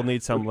 well, we'll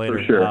need some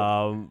later.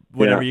 sure.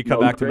 Whenever you come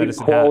back to great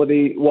Medicine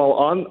quality. Well,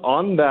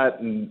 on that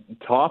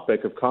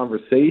topic of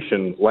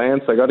conversation,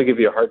 Lance, I got to give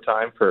you a hard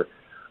time for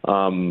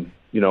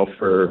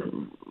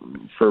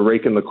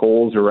raking the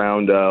coals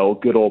around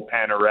good old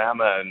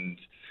Panorama and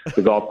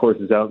the golf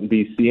courses out in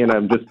BC, and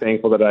I'm just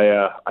thankful that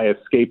I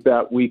escaped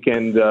that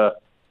weekend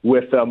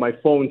with my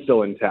phone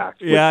still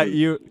intact. Yeah,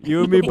 you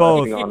and me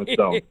both. On its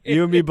own.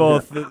 You and me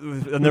both.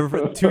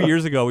 And 2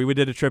 years ago, we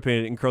did a trip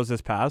in Crow's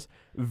Nest Pass.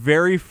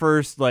 Very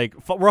first,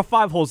 we're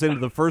 5 holes into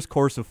the first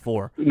course of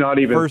 4. Not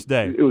even. First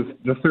day. It was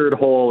the third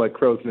hole at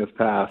Crow's Nest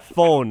Pass.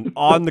 Phone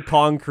on the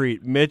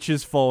concrete.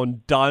 Mitch's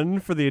phone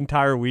done for the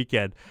entire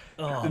weekend.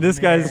 Oh, this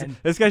guy's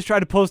trying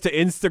to post to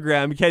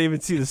Instagram. You can't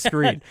even see the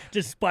screen.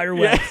 Just spider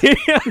web.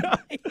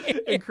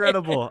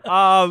 Incredible.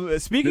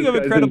 Speaking of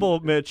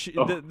incredible, Mitch,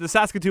 the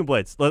Saskatoon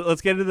Blades.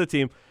 Let's get into the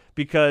team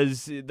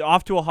because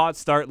off to a hot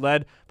start,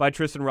 led by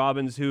Tristan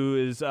Robbins, who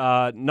is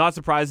not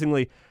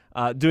surprisingly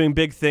doing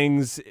big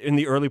things in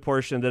the early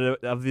portion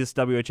of this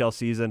WHL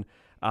season.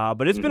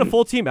 But it's been a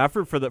full team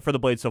effort for the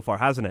Blades so far,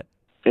 hasn't it?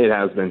 It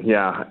has been,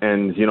 yeah.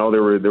 And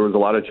there was a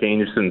lot of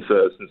change since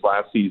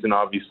last season.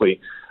 Obviously,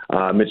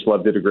 Mitch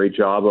Love did a great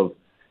job of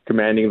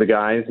commanding the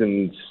guys,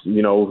 and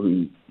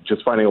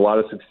just finding a lot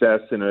of success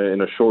in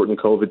a shortened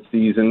COVID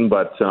season.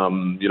 But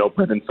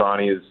Brendan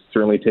Sawney has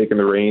certainly taken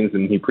the reins,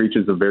 and he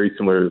preaches a very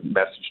similar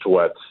message to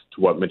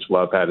what Mitch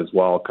Love had as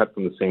well, cut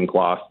from the same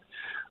cloth.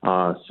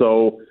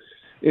 So,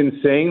 in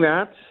saying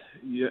that,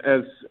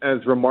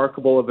 as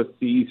remarkable of a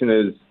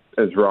season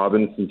as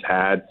Robinson's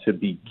had to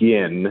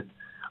begin,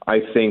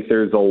 I think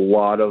there's a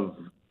lot of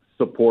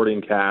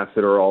supporting cast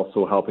that are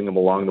also helping him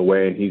along the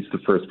way, and he's the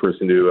first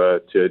person to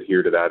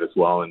adhere to that as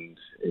well, and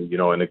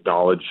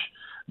acknowledge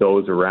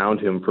those around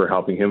him for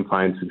helping him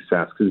find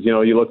success. Because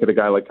you look at a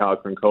guy like Kyle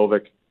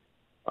Krankovic,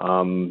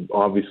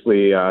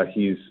 obviously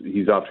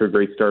he's off to a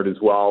great start as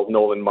well.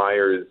 Nolan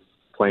Meyer is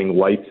playing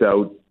lights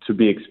out, to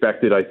be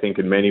expected, I think,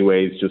 in many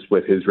ways, just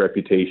with his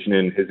reputation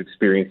and his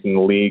experience in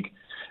the league.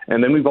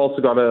 And then we've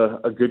also got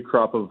a good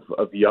crop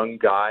of young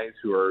guys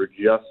who are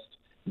just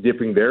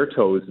dipping their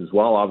toes as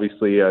well.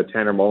 Obviously,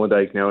 Tanner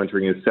Molendyke now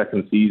entering his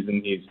second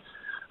season.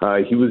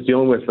 He was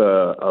dealing with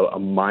a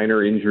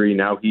minor injury.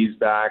 Now he's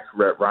back.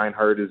 Rhett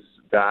Reinhardt is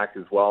back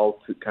as well,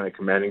 kind of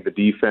commanding the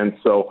defense.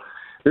 So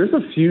there's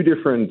a few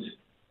different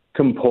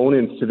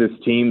components to this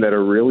team that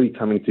are really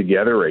coming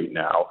together right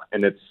now,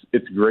 and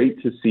it's great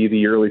to see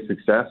the early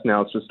success. Now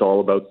it's just all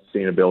about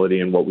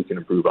sustainability and what we can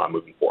improve on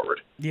moving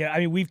forward. Yeah, I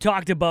mean, we've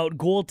talked about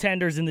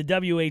goaltenders in the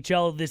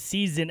WHL this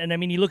season, and I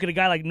mean, you look at a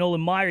guy like Nolan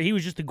Meyer, he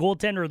was just the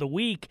goaltender of the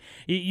week.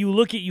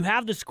 You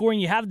have the scoring,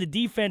 you have the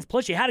defense,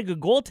 plus you had a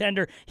good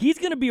goaltender. He's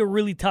going to be a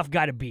really tough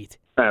guy to beat.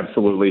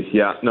 Absolutely,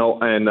 yeah. No,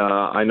 and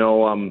I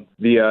know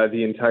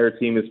the entire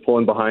team is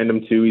pulling behind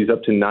him too. He's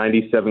up to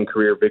 97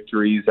 career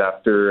victories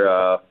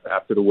after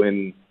the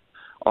win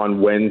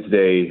on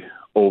Wednesday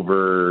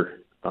over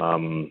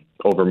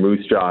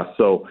Moose Jaw.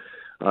 So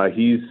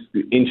he's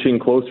inching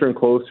closer and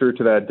closer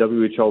to that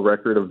WHL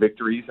record of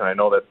victories. And I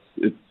know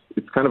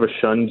it's kind of a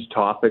shunned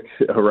topic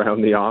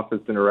around the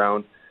office and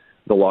around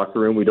the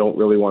locker room. We don't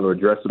really want to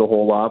address it a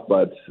whole lot,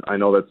 but I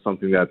know that's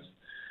something that's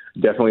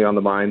definitely on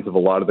the minds of a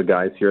lot of the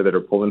guys here that are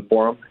pulling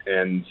for him.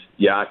 And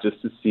yeah,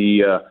 just to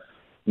see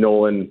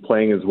Nolan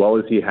playing as well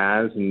as he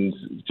has, and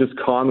just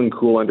calm and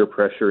cool under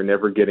pressure,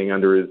 never getting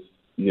under his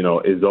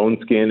own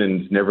skin,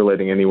 and never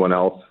letting anyone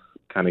else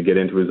kind of get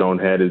into his own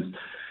head is,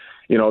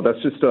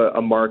 that's just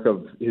a mark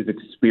of his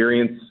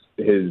experience,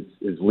 his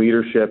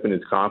leadership, and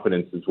his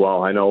confidence as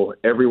well. I know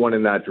everyone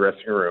in that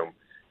dressing room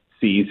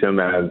sees him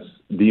as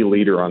the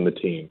leader on the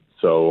team.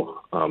 So,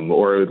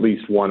 or at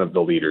least one of the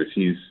leaders.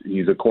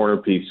 He's a corner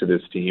piece to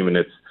this team, and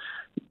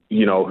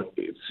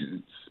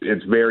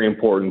it's very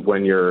important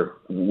when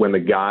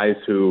the guys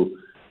who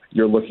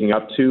you're looking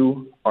up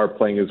to are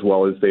playing as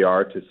well as they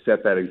are, to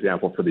set that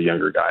example for the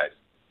younger guys.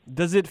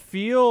 Does it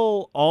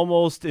feel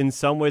almost, in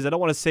some ways, I don't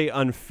want to say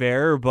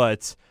unfair,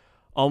 but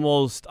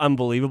almost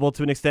unbelievable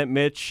to an extent,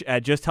 Mitch,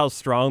 at just how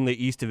strong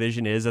the East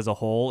Division is as a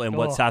whole, and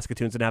what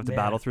Saskatoon's going to have to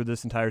battle through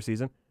this entire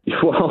season?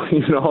 Well,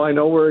 I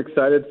know we're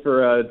excited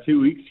for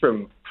 2 weeks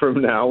from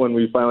now when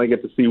we finally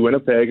get to see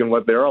Winnipeg and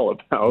what they're all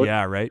about.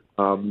 Yeah, right.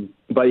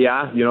 But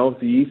yeah,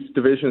 the East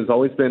Division has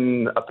always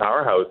been a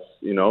powerhouse.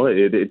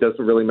 It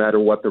doesn't really matter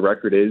what the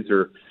record is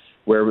or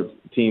where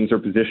teams are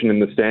positioned in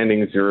the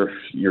standings.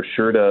 You're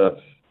sure to,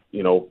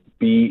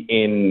 be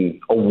in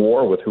a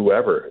war with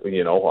whoever.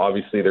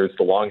 Obviously there's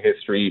the long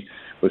history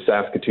with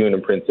Saskatoon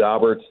and Prince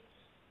Albert,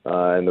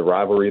 and the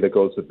rivalry that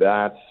goes with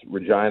that.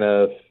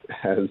 Regina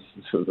has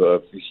a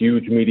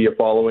huge media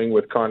following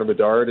with Connor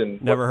Bedard,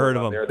 and never heard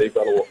of him. There, they've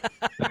got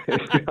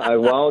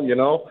well,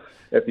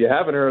 if you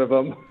haven't heard of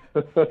him,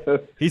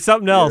 he's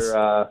something else.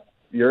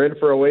 you're in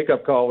for a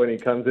wake-up call when he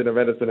comes into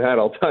Medicine Hat,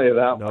 I'll tell you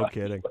that. No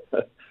kidding.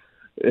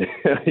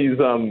 He's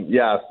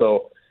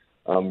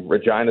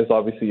Regina's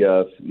obviously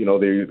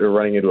they're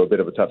running into a bit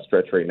of a tough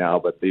stretch right now,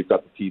 but they've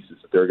got the pieces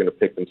that they're going to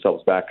pick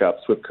themselves back up.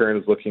 Swift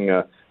Current is looking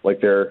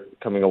like they're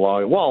coming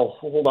along. Well,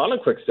 hold on a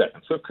quick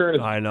second. Swift Current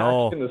is back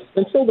in the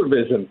Central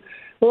Division.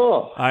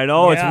 Oh, I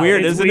know, it's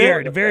weird, isn't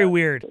it? Very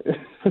weird.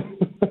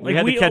 We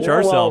had to catch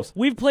ourselves.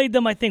 We've played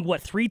them, I think,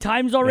 3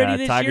 times already this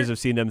year? Tigers have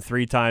seen them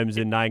 3 times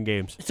in 9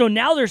 games. So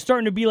now they're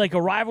starting to be like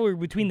a rivalry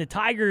between the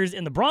Tigers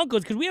and the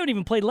Broncos because we haven't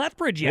even played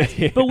Lethbridge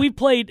yet. But we've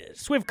played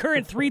Swift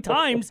Current 3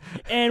 times,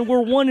 and we're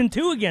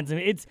 1-2 against them.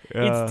 It's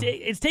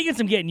taken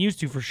some getting used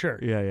to for sure.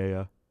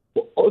 Yeah.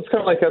 Well, it's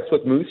kind of like that's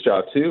with Moose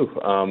Jaw, too.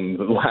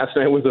 Last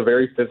night was a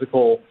very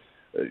physical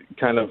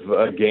kind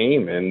of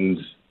game, and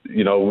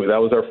that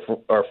was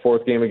our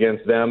 4th game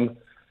against them.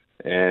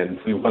 And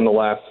we won the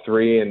last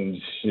 3,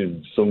 and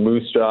so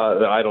Moose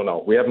Jaw, I don't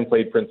know. We haven't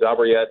played Prince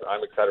Albert yet.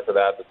 I'm excited for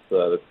that.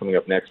 That's coming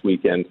up next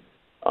weekend.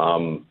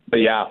 But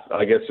yeah,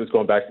 I guess just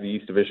going back to the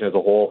East Division as a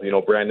whole,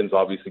 Brandon's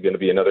obviously going to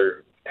be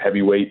another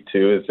heavyweight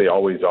too, as they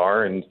always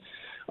are. And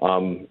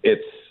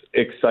it's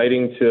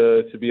exciting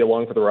to be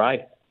along for the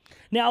ride.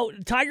 Now,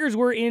 Tigers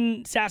were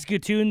in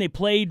Saskatoon. They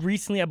played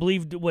recently, I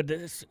believe,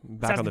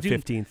 back on the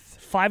 15th.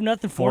 5-0,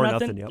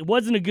 4-0. Yep. It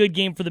wasn't a good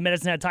game for the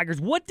Medicine Hat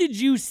Tigers. What did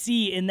you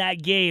see in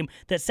that game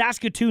that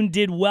Saskatoon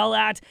did well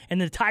at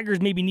and the Tigers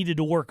maybe needed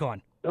to work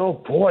on? Oh,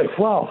 boy.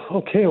 Well,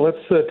 okay, let's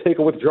take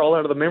a withdrawal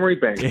out of the memory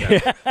bank.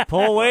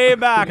 Pull way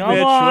back, Mitch,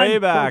 way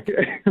back.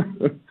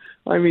 Okay.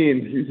 I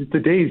mean, the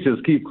days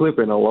just keep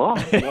clipping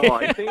along. No,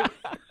 I think...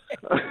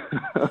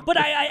 But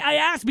I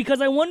asked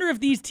because I wonder if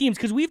these teams,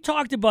 because we've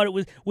talked about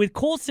it with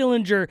Cole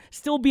Sillinger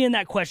still being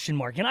that question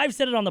mark, and I've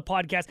said it on the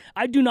podcast,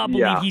 I do not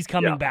believe he's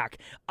coming back.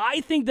 I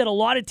think that a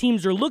lot of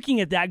teams are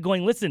looking at that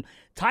going, listen,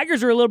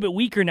 Tigers are a little bit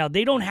weaker now.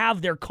 They don't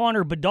have their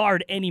Connor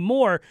Bedard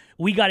anymore.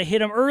 We got to hit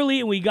them early,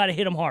 and we got to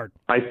hit them hard.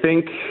 I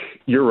think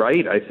you're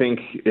right. I think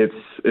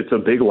it's a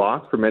big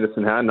loss for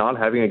Medicine Hat not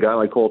having a guy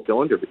like Cole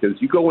Sillinger, because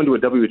you go into a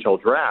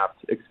WHL draft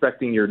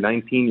expecting your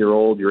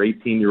 19-year-old, your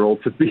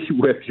 18-year-old to be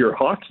with your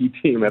hockey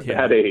team at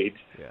that age.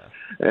 Yeah.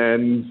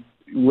 And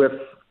with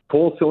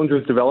Cole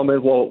Sillinger's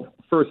development, well,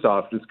 first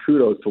off, just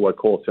kudos to what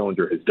Cole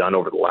Sillinger has done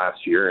over the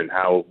last year and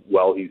how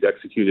well he's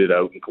executed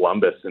out in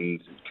Columbus,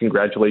 and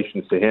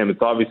congratulations to him.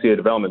 It's obviously a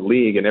development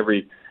league, and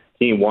every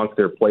team wants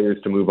their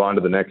players to move on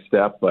to the next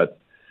step, but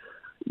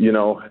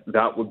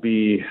that would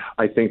be,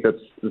 I think that's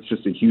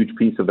just a huge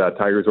piece of that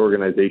Tigers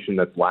organization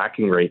that's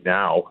lacking right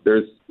now.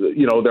 There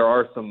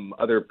are some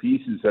other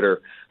pieces that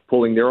are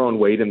pulling their own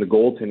weight, and the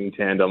goaltending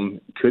tandem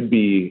could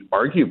be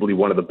arguably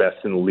one of the best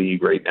in the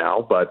league right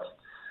now, but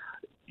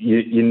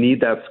you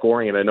need that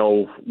scoring. And I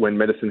know when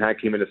Medicine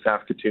Hat came into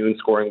Saskatoon,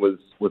 scoring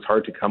was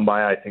hard to come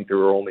by. I think there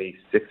were only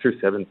 6 or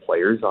 7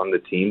 players on the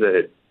team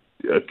that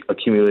had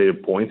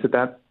accumulated points at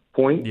that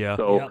point. Yeah.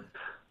 So. Yeah.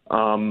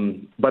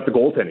 But the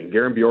goaltending,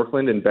 Garen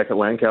Bjorklund and Beckett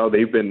Lankow,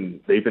 they've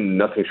been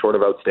nothing short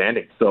of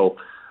outstanding. So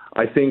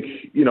I think,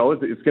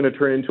 it's going to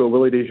turn into a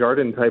Willie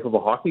Desjardins type of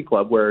a hockey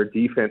club where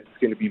defense is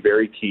going to be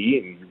very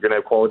key, and you're going to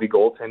have quality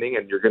goaltending,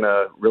 and you're going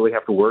to really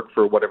have to work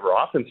for whatever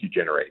offense you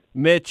generate.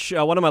 Mitch,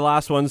 one of my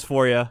last ones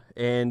for you,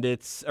 and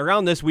it's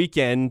around this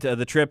weekend,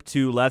 the trip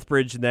to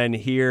Lethbridge, and then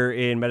here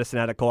in Medicine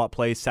Hat at Co-op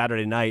Place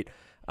Saturday night.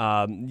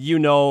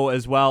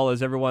 As well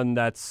as everyone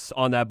that's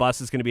on that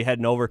bus is going to be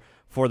heading over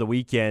for the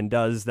weekend,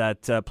 does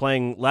that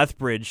playing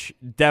Lethbridge,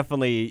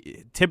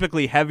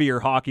 typically heavier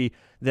hockey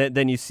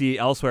than you see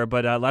elsewhere,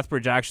 but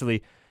Lethbridge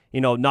actually,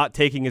 not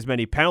taking as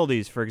many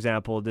penalties, for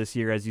example, this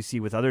year as you see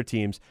with other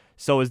teams.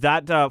 So is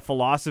that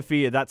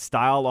philosophy, that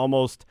style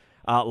almost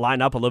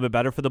line up a little bit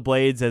better for the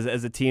Blades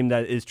as a team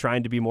that is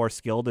trying to be more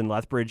skilled in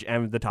Lethbridge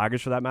and the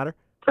Tigers for that matter?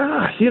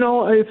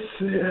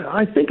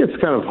 I think it's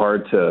kind of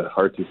hard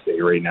to say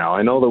right now.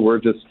 I know that we're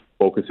just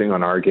focusing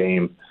on our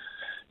game,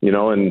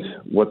 and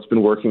what's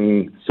been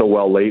working so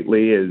well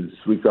lately is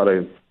we've got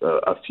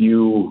a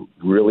few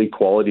really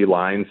quality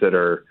lines that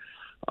are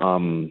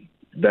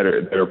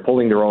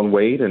pulling their own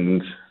weight,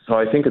 and so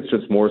I think it's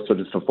just more so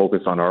just to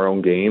focus on our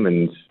own game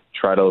and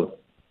try to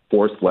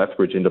force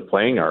Lethbridge into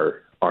playing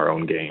our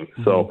own game.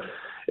 Mm-hmm. So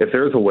if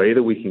there's a way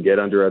that we can get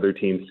under other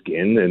teams'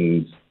 skin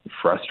and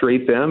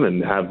frustrate them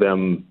and have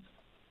them,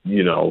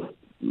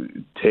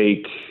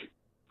 take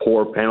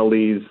poor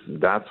penalties,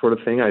 that sort of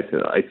thing, I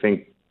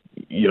think,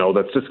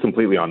 that's just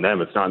completely on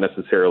them. It's not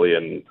necessarily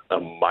a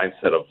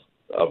mindset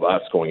of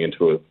us going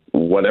into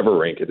whatever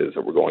rank it is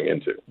that we're going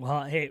into.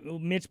 Well, hey,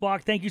 Mitch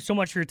Bock, thank you so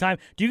much for your time.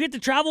 Do you get to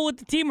travel with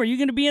the team? Are you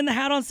going to be in the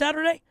Hat on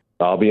Saturday?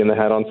 I'll be in the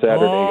Hat on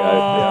Saturday, guys.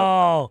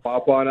 Yeah.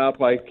 Pop on up.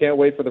 I can't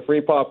wait for the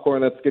free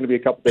popcorn. That's going to be a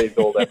couple days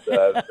old at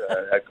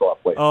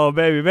Co-op Place. Oh,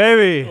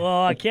 baby.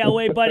 Oh, I can't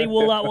wait, buddy.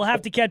 We'll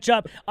have to catch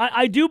up.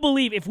 I do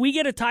believe if we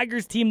get a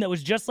Tigers team that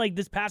was just like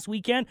this past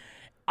weekend,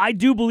 I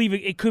do believe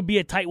it could be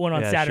a tight one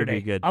on Saturday.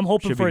 Should be good. I'm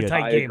hoping for a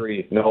tight game. I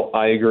agree. No,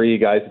 I agree,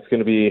 guys. It's going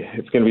to be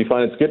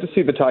fun. It's good to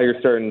see the Tigers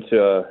starting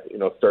to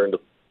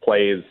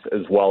play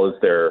as well as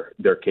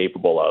they're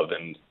capable of.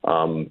 And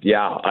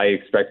I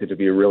expect it to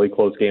be a really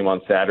close game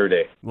on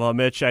Saturday. Well,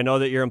 Mitch, I know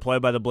that you're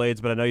employed by the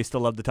Blades, but I know you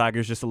still love the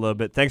Tigers just a little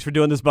bit. Thanks for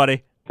doing this,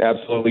 buddy.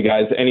 Absolutely,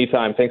 guys.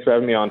 Anytime. Thanks for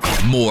having me on.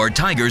 More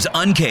Tigers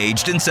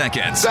Uncaged in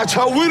seconds. That's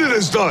how winning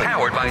is done.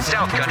 Powered by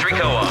South Country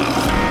Co-op.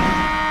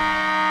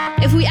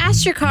 If we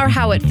asked your car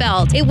how it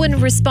felt, it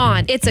wouldn't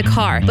respond. It's a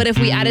car. But if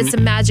we added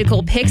some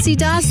magical pixie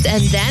dust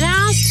and then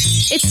asked,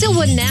 it still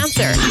wouldn't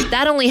answer.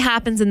 That only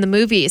happens in the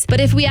movies. But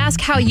if we ask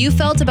how you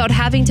felt about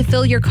having to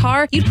fill your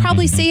car, you'd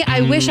probably say,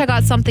 I wish I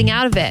got something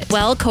out of it.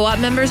 Well, Co-op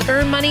members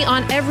earn money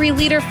on every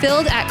liter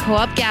filled at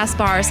Co-op gas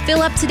bars.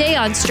 Fill up today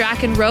on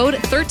Strachan Road,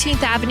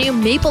 13th Avenue,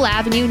 Maple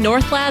Avenue,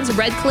 Northlands,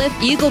 Redcliffe,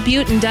 Eagle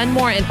Butte, and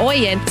Dunmore and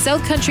Oyen.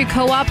 South Country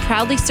Co-op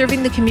proudly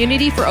serving the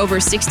community for over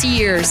 60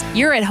 years.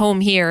 You're at home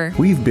here.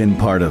 We've been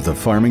part of the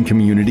farming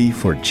community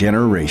for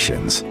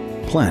generations.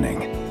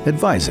 Planning,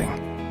 advising,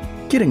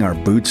 getting our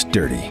boots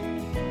dirty,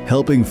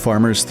 helping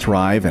farmers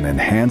thrive and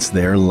enhance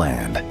their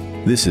land.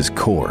 This is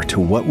core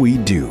to what we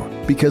do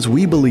because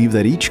we believe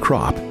that each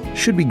crop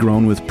should be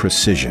grown with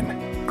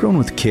precision, grown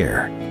with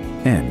care,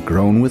 and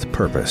grown with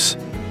purpose.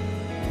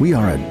 We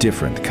are a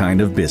different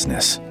kind of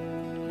business.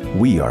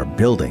 We are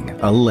building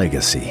a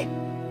legacy.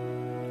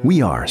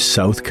 We are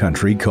South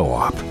Country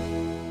Co-op.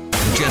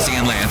 Jesse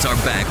and Lance are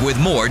back with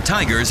more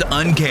Tigers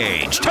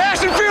Uncaged.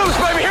 Fast and fearless,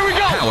 baby. Here we go.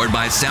 Powered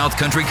by South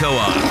Country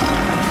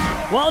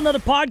Co-op. Well, another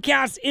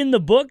podcast in the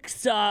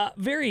books.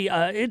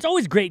 It's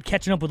always great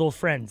catching up with old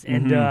friends.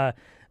 And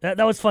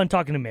that was fun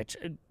talking to Mitch.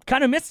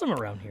 Kind of miss him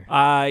around here.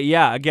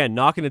 Again,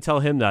 not going to tell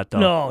him that,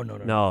 though.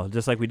 No.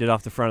 Just like we did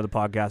off the front of the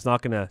podcast.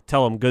 Not going to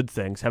tell him good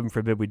things. Heaven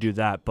forbid we do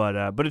that. But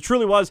it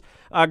truly was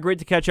great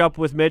to catch up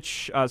with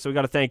Mitch. So we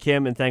got to thank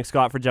him and thank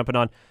Scott for jumping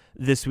on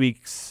this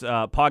week's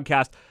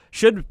podcast.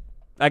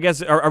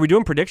 Are we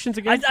doing predictions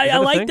again? I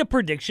like the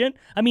prediction.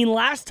 I mean,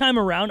 last time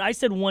around, I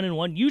said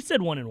 1-1. You said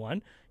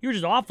 1-1. You were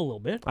just off a little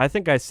bit. I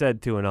think I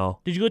said 2-0.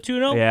 Did you go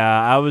 2-0?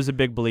 Yeah, I was a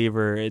big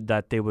believer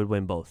that they would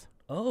win both.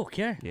 Oh,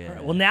 okay. Yeah. All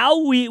right. Well, now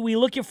we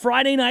look at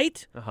Friday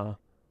night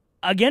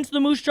against the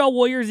Moose Jaw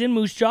Warriors in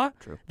Moose Jaw.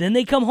 True. Then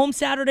they come home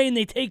Saturday and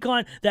they take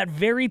on that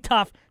very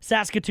tough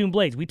Saskatoon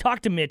Blades. We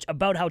talked to Mitch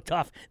about how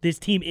tough this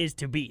team is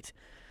to beat.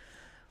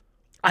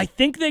 I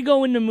think they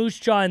go into Moose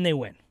Jaw and they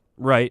win.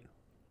 Right.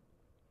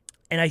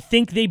 And I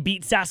think they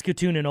beat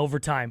Saskatoon in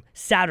overtime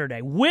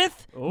Saturday.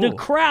 With the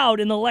crowd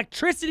and the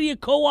electricity of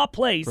Co-op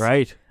Place,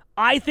 right.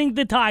 I think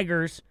the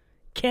Tigers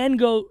can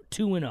go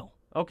 2-0.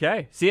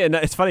 Okay. See, and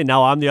it's funny,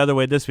 now I'm the other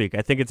way this week.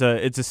 I think it's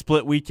a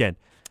split weekend.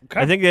 Okay.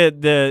 I think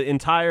that the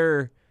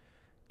entire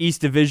East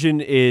Division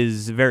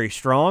is very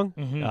strong.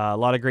 A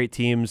lot of great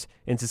teams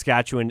in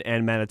Saskatchewan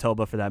and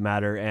Manitoba, for that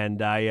matter.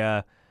 And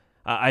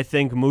I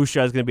think Moose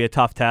Jaw is going to be a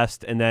tough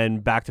test. And then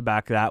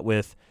back-to-back that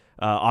with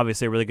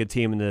obviously a really good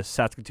team in the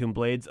Saskatoon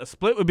Blades. A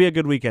split would be a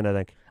good weekend, I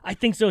think. I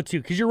think so,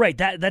 too, because you're right.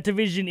 That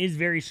division is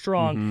very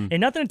strong.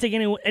 And nothing to take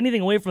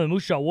anything away from the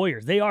Moose Jaw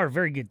Warriors. They are a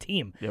very good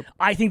team. Yep.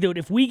 I think that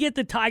if we get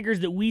the Tigers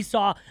that we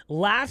saw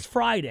last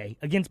Friday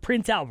against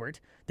Prince Albert,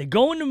 they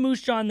go into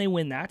Moose Jaw and they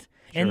win that.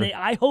 Sure. And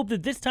I hope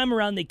that this time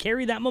around they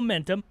carry that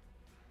momentum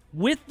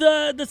with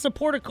the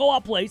support of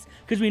Co-op Place,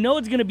 because we know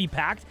it's going to be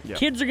packed. Yep.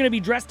 Kids are going to be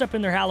dressed up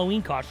in their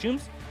Halloween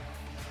costumes.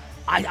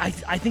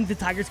 I think the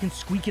Tigers can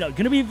squeak it out.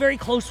 Going to be a very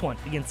close one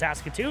against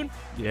Saskatoon.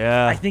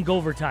 Yeah. I think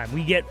overtime.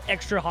 We get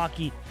extra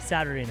hockey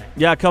Saturday night.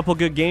 Yeah, a couple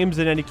good games.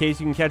 In any case,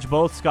 you can catch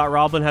both. Scott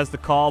Roblin has the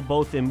call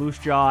both in Moose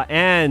Jaw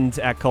and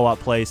at Co-op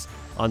Place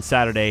on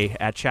Saturday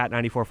at Chat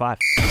 94.5.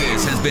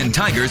 This has been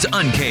Tigers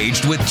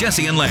Uncaged with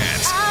Jesse and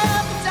Lance.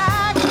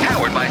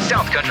 Powered by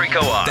South Country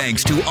Co-op.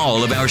 Thanks to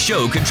all of our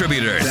show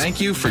contributors. Thank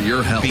you for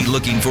your help. Be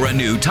looking for a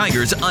new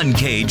Tigers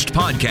Uncaged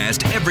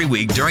podcast every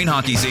week during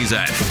hockey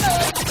season.